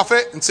the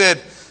prophet and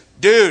said,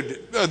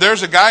 dude,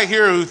 there's a guy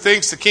here who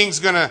thinks the king's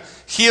going to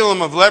heal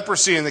him of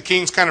leprosy, and the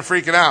king's kind of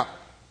freaking out.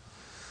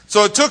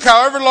 So it took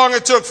however long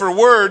it took for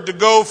word to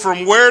go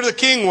from where the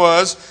king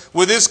was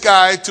with this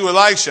guy to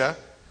Elisha.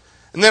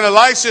 And then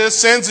Elisha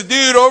sends a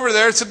dude over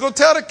there and said, go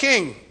tell the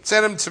king,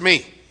 send him to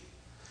me.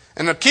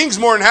 And the king's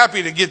more than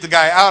happy to get the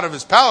guy out of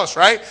his palace,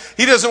 right?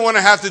 He doesn't want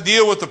to have to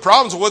deal with the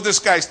problems of what this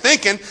guy's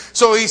thinking.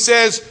 So he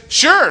says,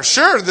 sure.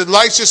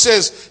 Elisha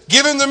says,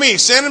 give him to me,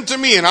 send him to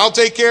me, and I'll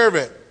take care of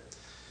it.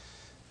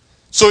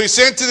 So he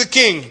sent to the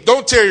king,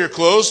 don't tear your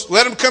clothes,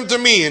 let him come to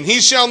me, and he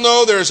shall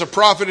know there is a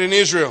prophet in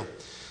Israel.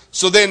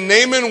 So then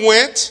Naaman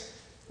went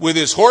with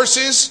his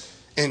horses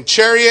and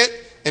chariot,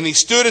 and he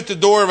stood at the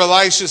door of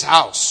Elisha's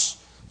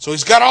house. So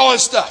he's got all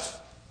his stuff.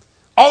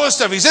 All this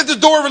stuff. He's at the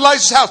door of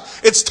Elisha's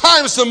house. It's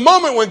time. It's the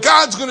moment when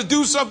God's going to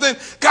do something.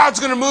 God's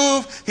going to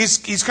move.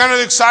 He's kind of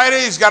excited.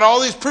 He's got all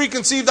these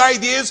preconceived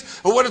ideas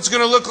of what it's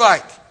going to look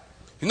like.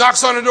 He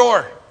knocks on the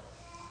door.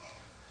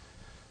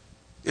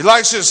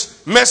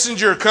 Elisha's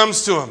messenger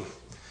comes to him.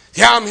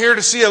 Yeah, I'm here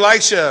to see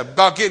Elisha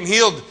about getting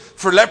healed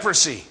for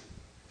leprosy.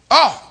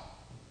 Oh,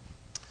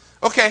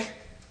 okay.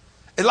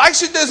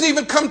 Elisha doesn't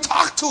even come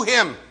talk to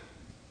him.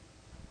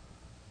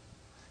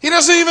 He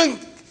doesn't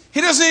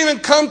even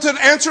come to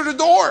answer the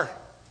door.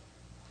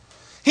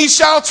 He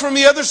shouts from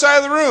the other side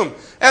of the room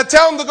and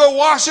tell him to go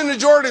wash in the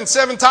Jordan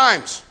 7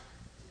 times.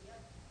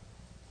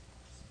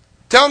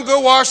 Tell him to go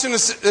wash in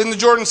the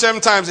Jordan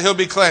 7 times and he'll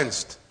be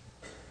cleansed.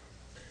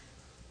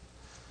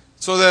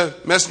 So the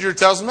messenger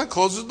tells him that,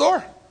 closes the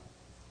door.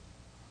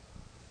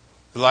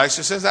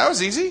 Elisha says, that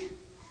was easy.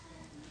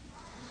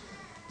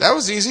 That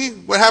was easy.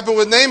 What happened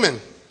with Naaman?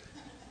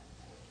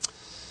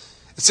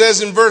 It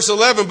says in verse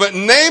 11, but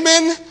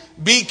Naaman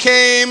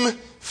became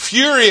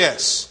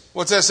furious.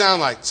 What's that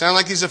sound like? Sound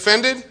like he's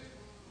offended?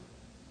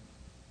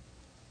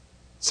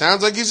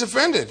 Sounds like he's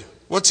offended.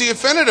 What's he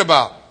offended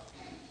about?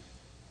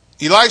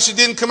 Elisha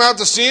didn't come out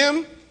to see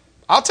him?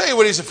 I'll tell you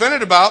what he's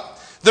offended about.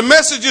 The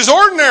message is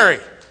ordinary.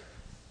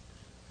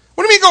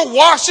 What do you mean go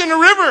wash in the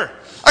river?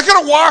 I could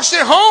have washed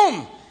at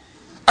home.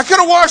 I could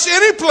have washed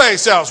any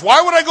place else.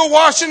 Why would I go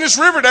wash in this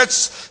river?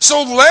 That's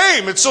so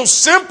lame. It's so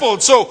simple.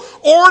 It's so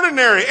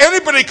ordinary.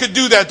 Anybody could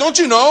do that. Don't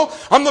you know?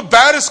 I'm the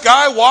baddest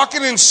guy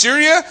walking in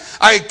Syria.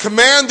 I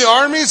command the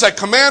armies. I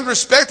command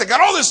respect. I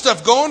got all this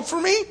stuff going for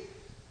me.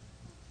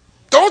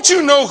 Don't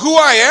you know who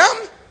I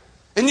am?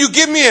 And you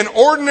give me an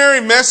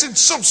ordinary message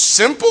so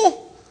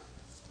simple?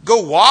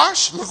 Go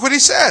wash? Look what he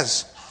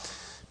says.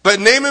 But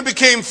Naaman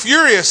became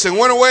furious and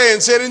went away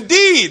and said,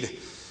 indeed,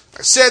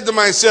 I said to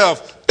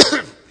myself,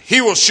 he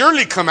will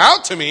surely come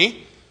out to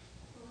me.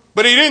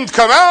 But he didn't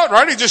come out,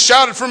 right? He just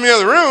shouted from the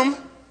other room.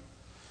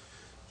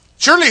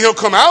 Surely he'll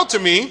come out to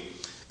me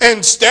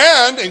and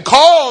stand and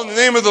call in the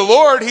name of the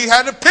Lord. He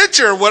had a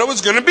picture of what it was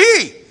going to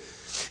be.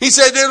 He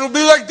said, it'll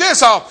be like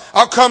this.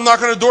 I'll come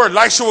knock on the door.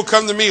 Elisha will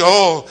come to me.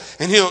 Oh,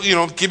 and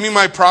he'll, give me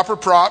my proper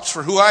props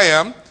for who I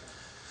am.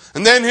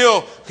 And then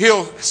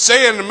he'll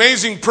say an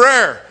amazing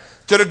prayer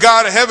to the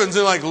God of heavens,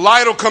 and like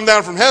light will come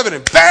down from heaven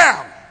and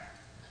bam!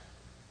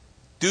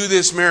 Do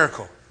this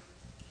miracle.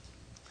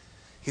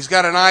 He's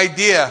got an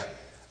idea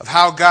of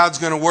how God's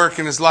going to work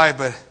in his life,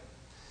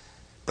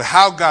 but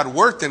how God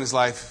worked in his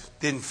life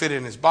didn't fit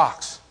in his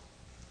box.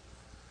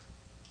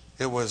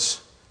 It was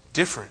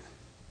different.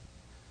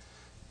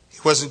 He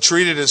wasn't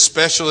treated as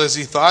special as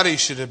he thought he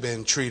should have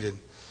been treated.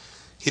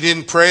 He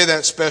didn't pray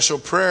that special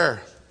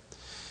prayer.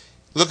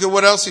 Look at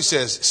what else he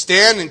says.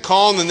 Stand and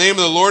call in the name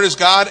of the Lord his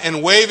God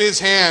and wave his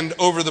hand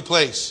over the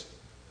place.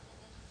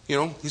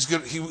 He's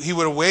good. He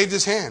would have waved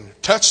his hand,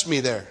 touched me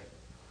there.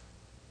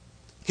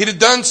 He'd have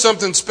done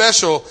something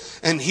special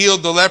and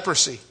healed the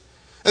leprosy.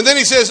 And then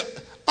he says,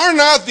 are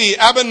not the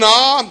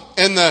Abana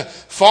and the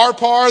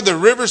Pharpar, the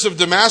rivers of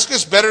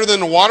Damascus, better than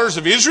the waters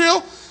of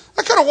Israel?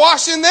 I could have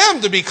washed in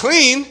them to be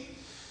clean.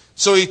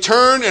 So he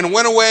turned and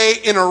went away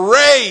in a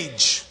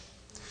rage.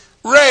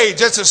 Rage.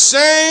 That's the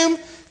same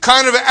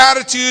kind of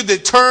attitude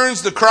that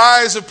turns the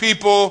cries of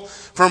people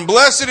from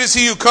blessed is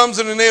he who comes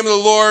in the name of the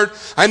Lord.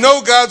 I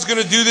know God's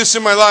going to do this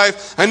in my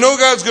life. I know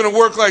God's going to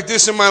work like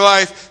this in my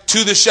life.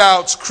 To the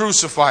shouts,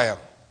 crucify him.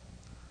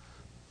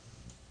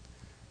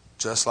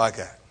 Just like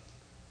that.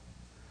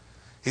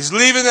 He's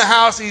leaving the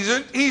house.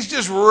 He's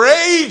just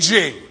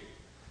raging.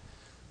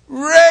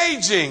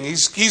 Raging.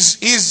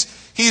 He's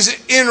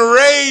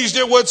enraged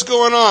at what's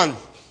going on.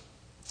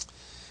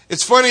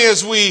 It's funny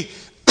as we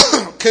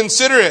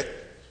consider it.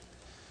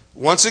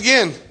 Once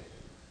again,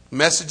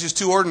 message is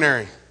too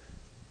ordinary.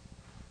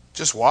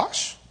 Just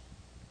wash.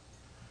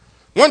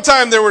 One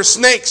time there were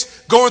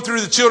snakes going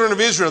through the children of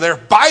Israel. They're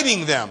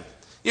biting them.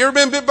 You ever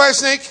been bit by a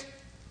snake?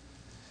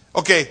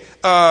 Okay.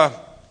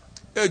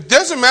 It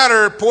doesn't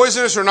matter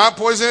poisonous or not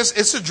poisonous.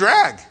 It's a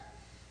drag.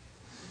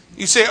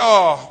 You say,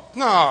 oh,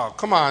 no,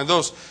 come on.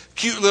 Those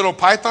cute little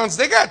pythons,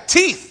 they got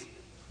teeth.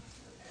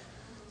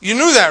 You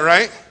knew that,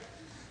 right?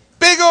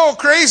 Big old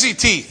crazy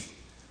teeth.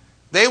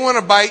 They want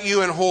to bite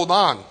you and hold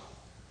on.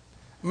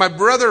 My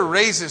brother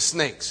raises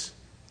snakes.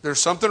 There's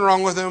something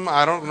wrong with him.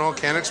 I don't know.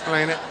 Can't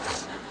explain it.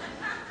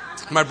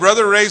 My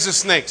brother raises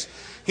snakes.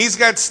 He's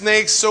got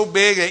snakes so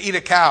big they eat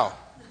a cow.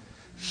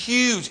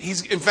 Huge.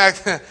 In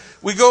fact,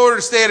 we go over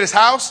to stay at his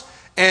house,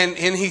 and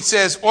he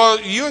says,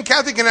 well, you and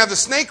Kathy can have the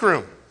snake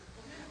room.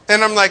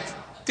 And I'm like,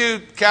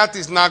 dude,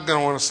 Kathy's not going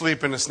to want to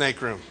sleep in the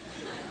snake room.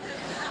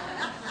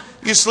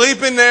 You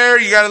sleep in there,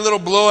 you got a little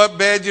blow-up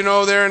bed,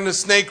 there in the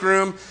snake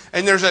room,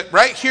 and there's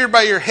right here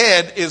by your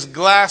head is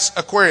glass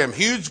aquarium,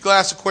 huge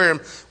glass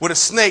aquarium with a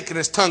snake and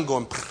his tongue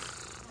going.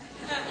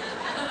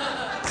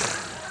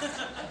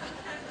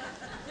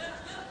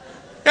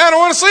 Yeah, I don't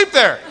want to sleep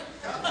there.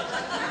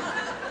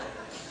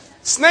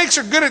 Snakes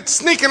are good at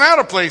sneaking out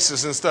of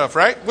places and stuff,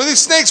 right? Well, these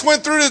snakes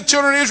went through to the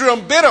children of Israel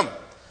and bit them.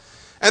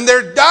 And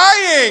they're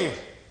dying.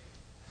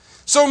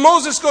 So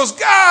Moses goes,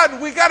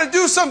 God, we got to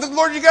do something.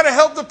 Lord, you got to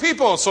help the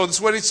people. So this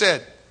is what he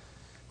said.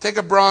 Take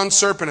a bronze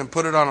serpent and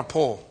put it on a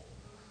pole.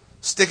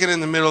 Stick it in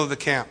the middle of the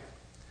camp.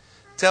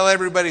 Tell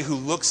everybody who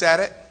looks at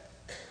it,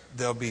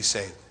 they'll be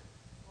saved.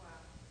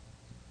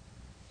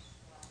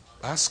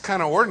 That's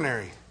kind of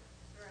ordinary.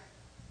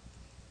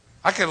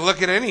 I could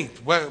look at any.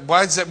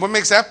 Why is that? What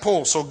makes that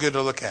pole so good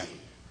to look at?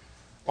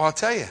 Well, I'll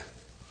tell you.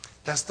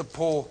 That's the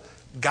pole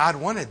God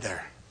wanted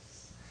there.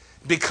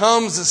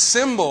 Becomes a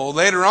symbol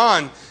later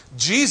on,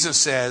 Jesus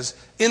says,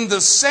 in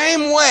the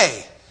same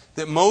way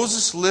that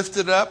Moses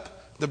lifted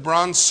up the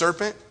bronze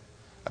serpent,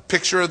 a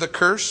picture of the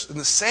curse, in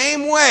the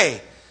same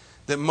way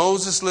that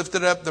Moses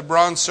lifted up the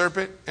bronze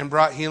serpent and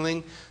brought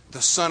healing,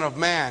 the Son of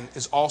Man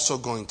is also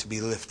going to be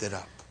lifted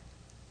up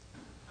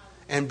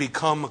and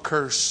become a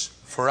curse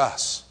for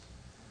us,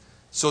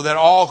 so that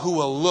all who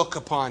will look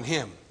upon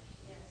him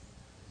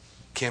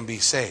can be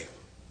saved.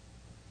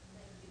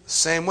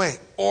 Same way,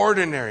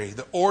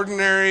 the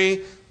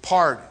ordinary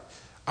part.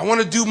 I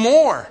want to do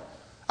more.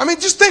 I mean,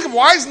 just think of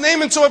why is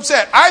Naaman so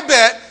upset? I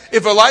bet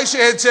if Elisha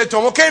had said to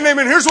him, okay,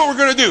 Naaman, here's what we're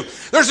going to do.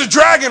 There's a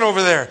dragon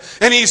over there.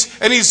 And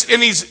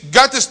he's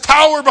got this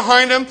tower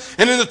behind him.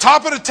 And in the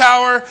top of the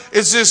tower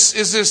is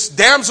this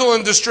damsel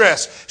in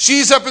distress.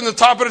 She's up in the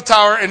top of the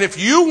tower. And if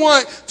you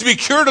want to be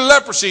cured of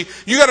leprosy,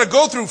 you got to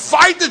go through,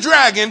 fight the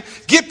dragon,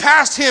 get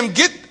past him,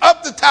 get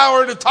up the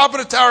tower, the top of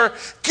the tower,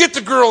 get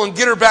the girl and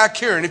get her back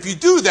here. And if you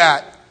do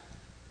that,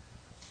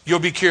 you'll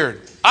be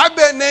cured. I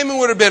bet Naaman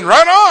would have been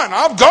right on.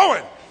 I'm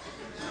going.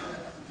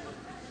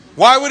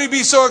 Why would he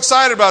be so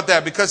excited about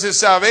that? Because his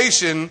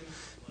salvation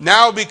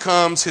now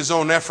becomes his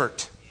own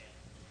effort.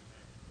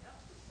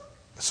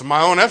 It's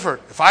my own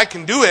effort. If I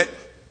can do it,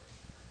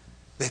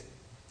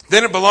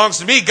 then it belongs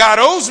to me. God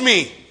owes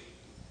me.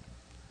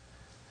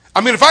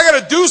 I mean, if I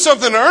got to do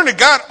something to earn it,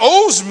 God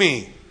owes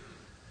me.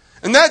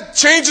 And that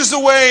changes the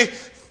way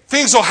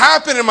things will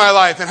happen in my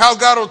life and how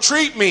God will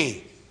treat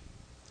me.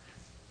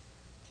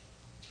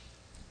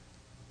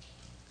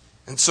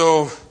 And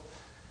so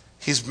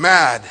he's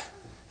mad.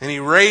 And he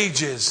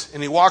rages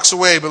and he walks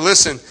away. But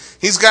listen,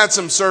 he's got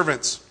some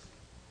servants.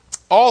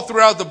 All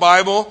throughout the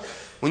Bible,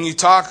 when you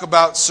talk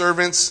about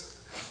servants,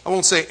 I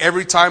won't say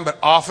every time, but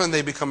often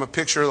they become a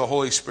picture of the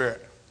Holy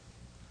Spirit.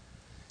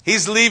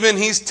 He's leaving.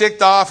 He's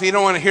ticked off. He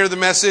don't want to hear the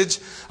message.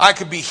 I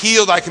can be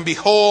healed. I can be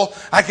whole.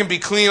 I can be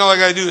clean. All I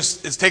got to do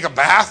is take a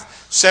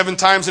bath 7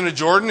 times in the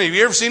Jordan. Have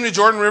you ever seen the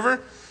Jordan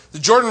River? The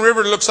Jordan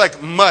River looks like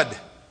mud.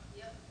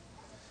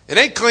 It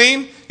ain't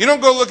clean. You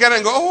don't go look at it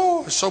and go,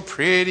 oh, it's so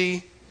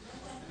pretty.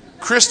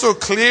 Crystal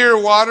clear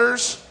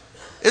waters.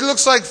 It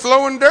looks like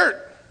flowing dirt.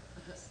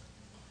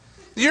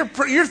 You're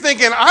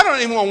thinking, I don't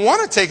even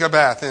want to take a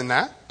bath in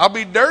that. I'll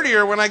be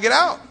dirtier when I get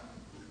out.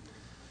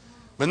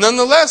 But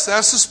nonetheless,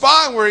 that's the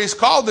spot where he's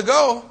called to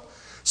go.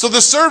 So the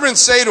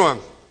servants say to him,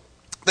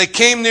 they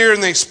came near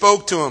and they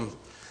spoke to him.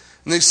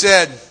 And they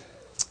said,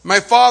 my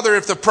father,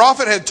 if the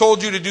prophet had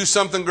told you to do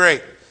something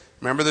great,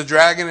 remember the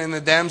dragon and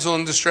the damsel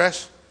in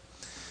distress?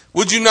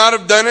 Would you not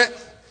have done it?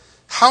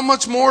 How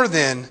much more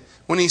then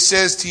when he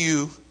says to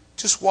you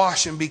Just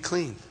wash and be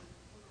clean.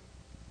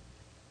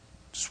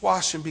 Just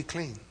wash and be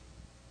clean.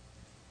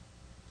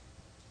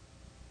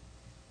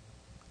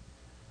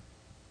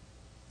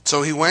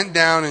 So he went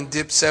down and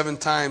dipped 7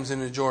 times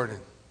into Jordan,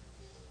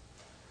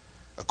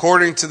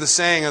 according to the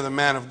saying of the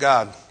man of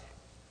God.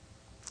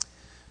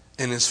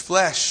 And his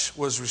flesh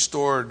was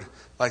restored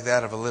like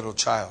that of a little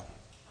child.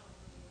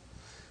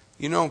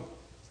 You know,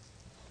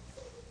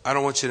 I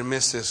don't want you to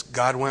miss this.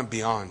 God went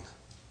beyond.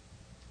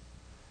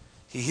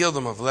 He healed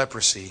him of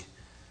leprosy,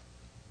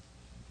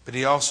 but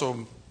he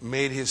also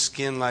made his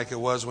skin like it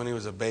was when he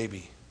was a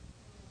baby.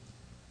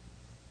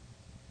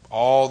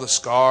 All the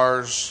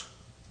scars,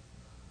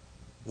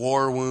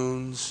 war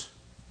wounds,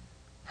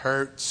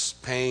 hurts,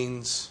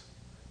 pains,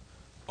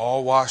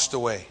 all washed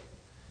away.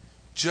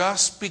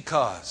 Just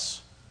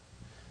because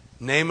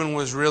Naaman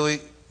was really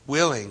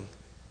willing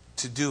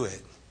to do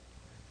it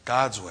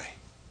God's way.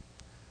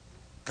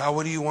 God,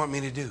 what do you want me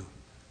to do?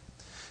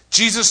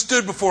 Jesus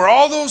stood before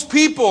all those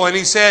people and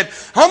he said,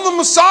 I'm the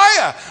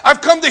Messiah. I've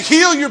come to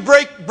heal your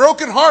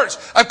broken hearts.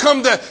 I've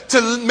come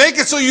to make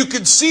it so you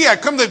can see.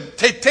 I've come to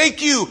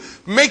take you,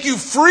 make you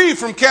free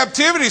from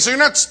captivity so you're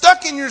not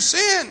stuck in your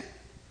sin.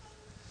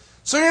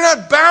 So you're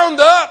not bound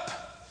up.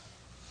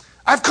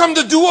 I've come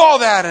to do all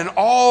that. And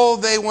all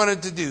they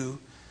wanted to do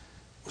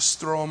was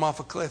throw him off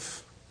a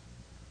cliff.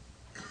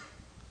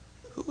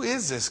 Who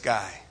is this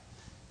guy?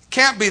 It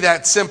can't be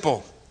that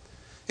simple.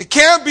 It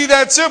can't be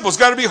that simple. It's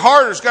got to be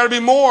harder. It's got to be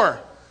more.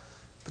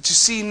 But you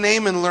see,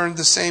 Naaman learned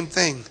the same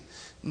thing.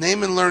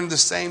 Naaman learned the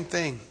same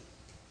thing.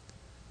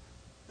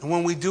 And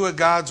when we do it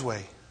God's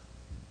way,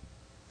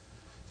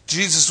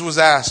 Jesus was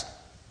asked,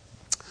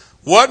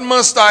 what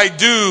must I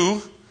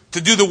do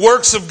to do the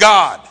works of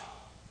God?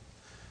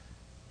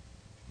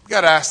 We've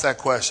got to ask that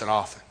question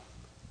often.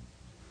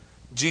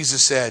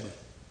 Jesus said,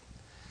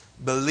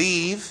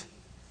 believe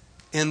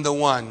in the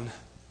one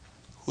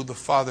who the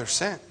Father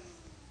sent.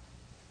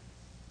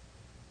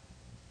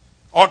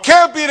 Oh, it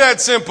can't be that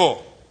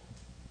simple.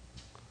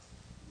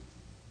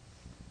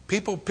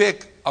 People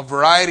pick a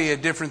variety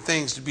of different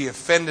things to be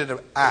offended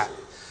at,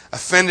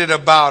 offended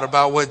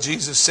about what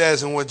Jesus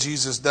says and what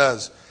Jesus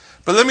does.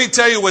 But let me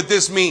tell you what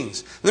this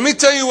means. Let me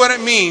tell you what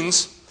it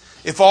means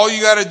if all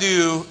you got to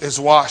do is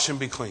wash and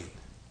be clean.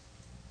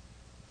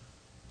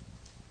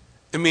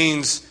 It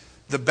means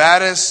the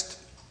baddest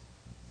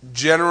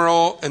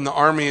general in the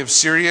army of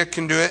Syria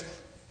can do it,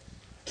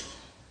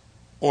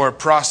 or a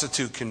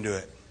prostitute can do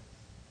it.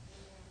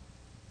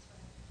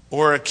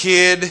 Or a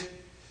kid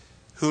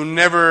who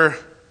never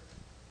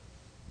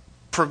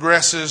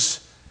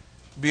progresses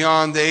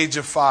beyond the age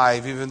of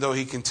 5, even though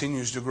he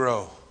continues to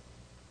grow.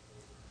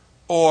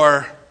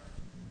 Or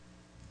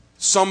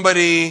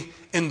somebody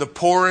in the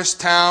poorest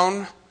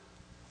town,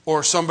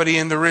 or somebody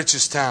in the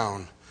richest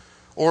town.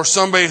 Or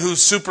somebody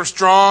who's super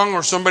strong,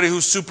 or somebody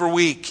who's super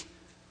weak.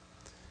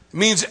 It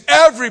means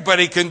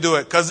everybody can do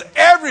it, because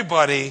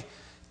everybody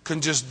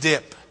can just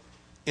dip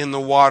in the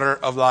water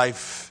of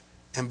life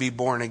and be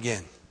born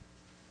again.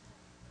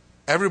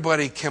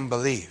 Everybody can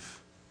believe.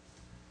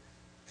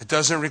 It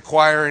doesn't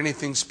require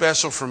anything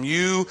special from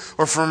you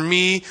or from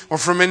me or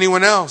from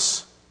anyone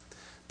else.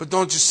 But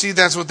don't you see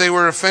that's what they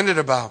were offended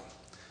about?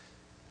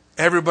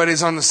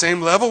 Everybody's on the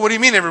same level? What do you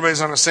mean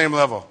everybody's on the same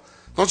level?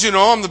 Don't you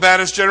know I'm the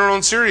baddest general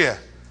in Syria?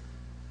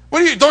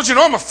 Don't you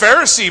know I'm a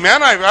Pharisee,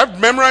 man? I've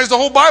memorized the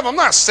whole Bible. I'm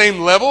not the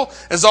same level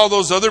as all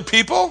those other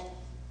people.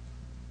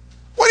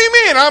 What do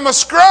you mean? I'm a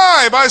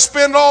scribe. I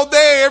spend all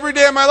day, every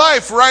day of my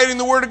life writing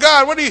the Word of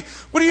God. What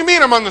do you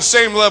mean I'm on the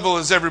same level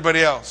as everybody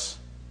else?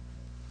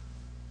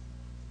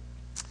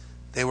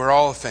 They were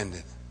all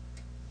offended.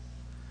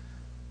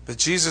 But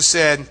Jesus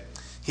said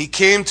he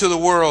came to the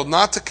world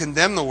not to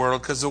condemn the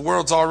world, because the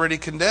world's already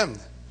condemned.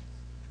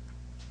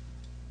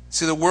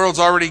 See, the world's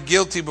already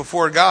guilty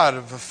before God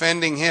of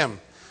offending him.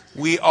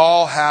 We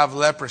all have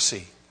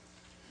leprosy.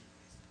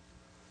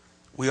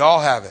 We all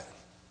have it.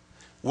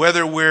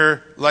 Whether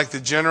we're like the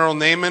general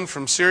Naaman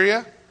from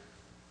Syria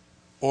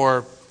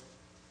or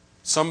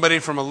somebody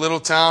from a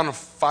little town of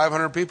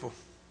 500 people.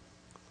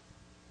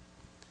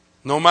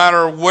 No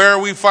matter where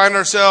we find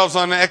ourselves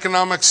on the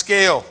economic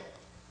scale,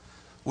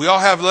 we all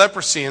have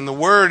leprosy, and the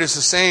word is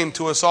the same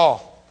to us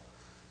all.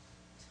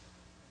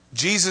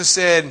 Jesus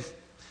said,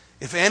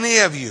 if any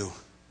of you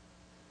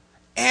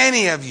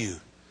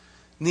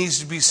needs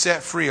to be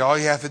set free, all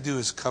you have to do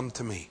is come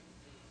to me,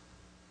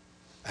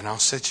 and I'll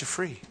set you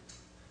free.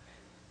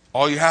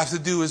 All you have to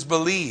do is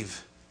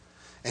believe,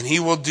 and he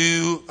will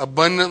do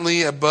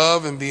abundantly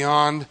above and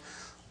beyond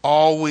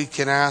all we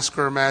can ask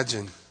or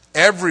imagine.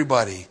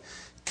 Everybody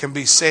can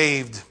be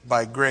saved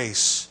by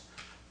grace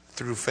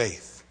through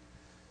faith,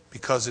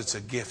 because it's a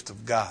gift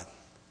of God,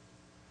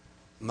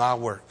 not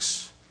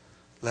works,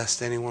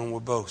 lest anyone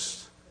would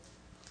boast.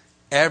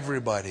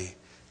 Everybody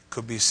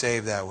could be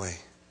saved that way.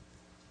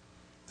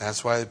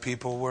 That's why the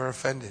people were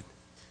offended.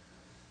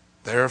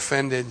 They're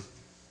offended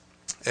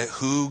at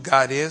who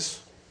God is.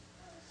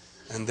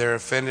 And they're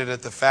offended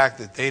at the fact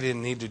that they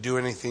didn't need to do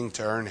anything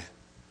to earn it.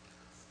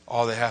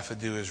 All they have to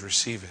do is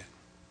receive it.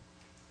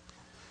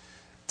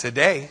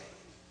 Today,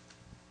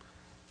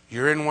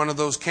 You're in one of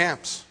those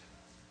camps.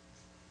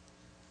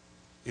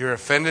 You're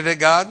offended at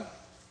God,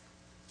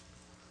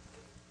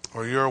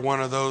 or you're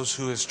one of those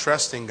who is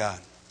trusting God,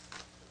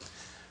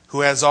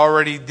 who has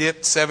already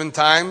dipped 7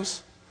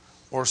 times,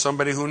 or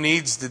somebody who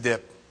needs to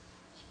dip.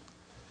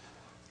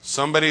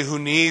 Somebody who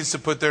needs to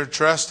put their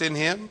trust in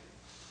Him,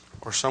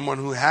 or someone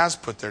who has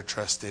put their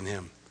trust in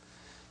Him.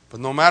 But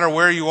no matter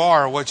where you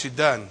are or what you've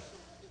done,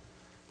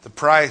 the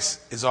price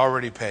is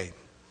already paid.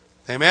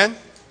 Amen?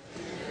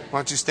 Why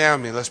don't you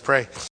stand with me? Let's pray.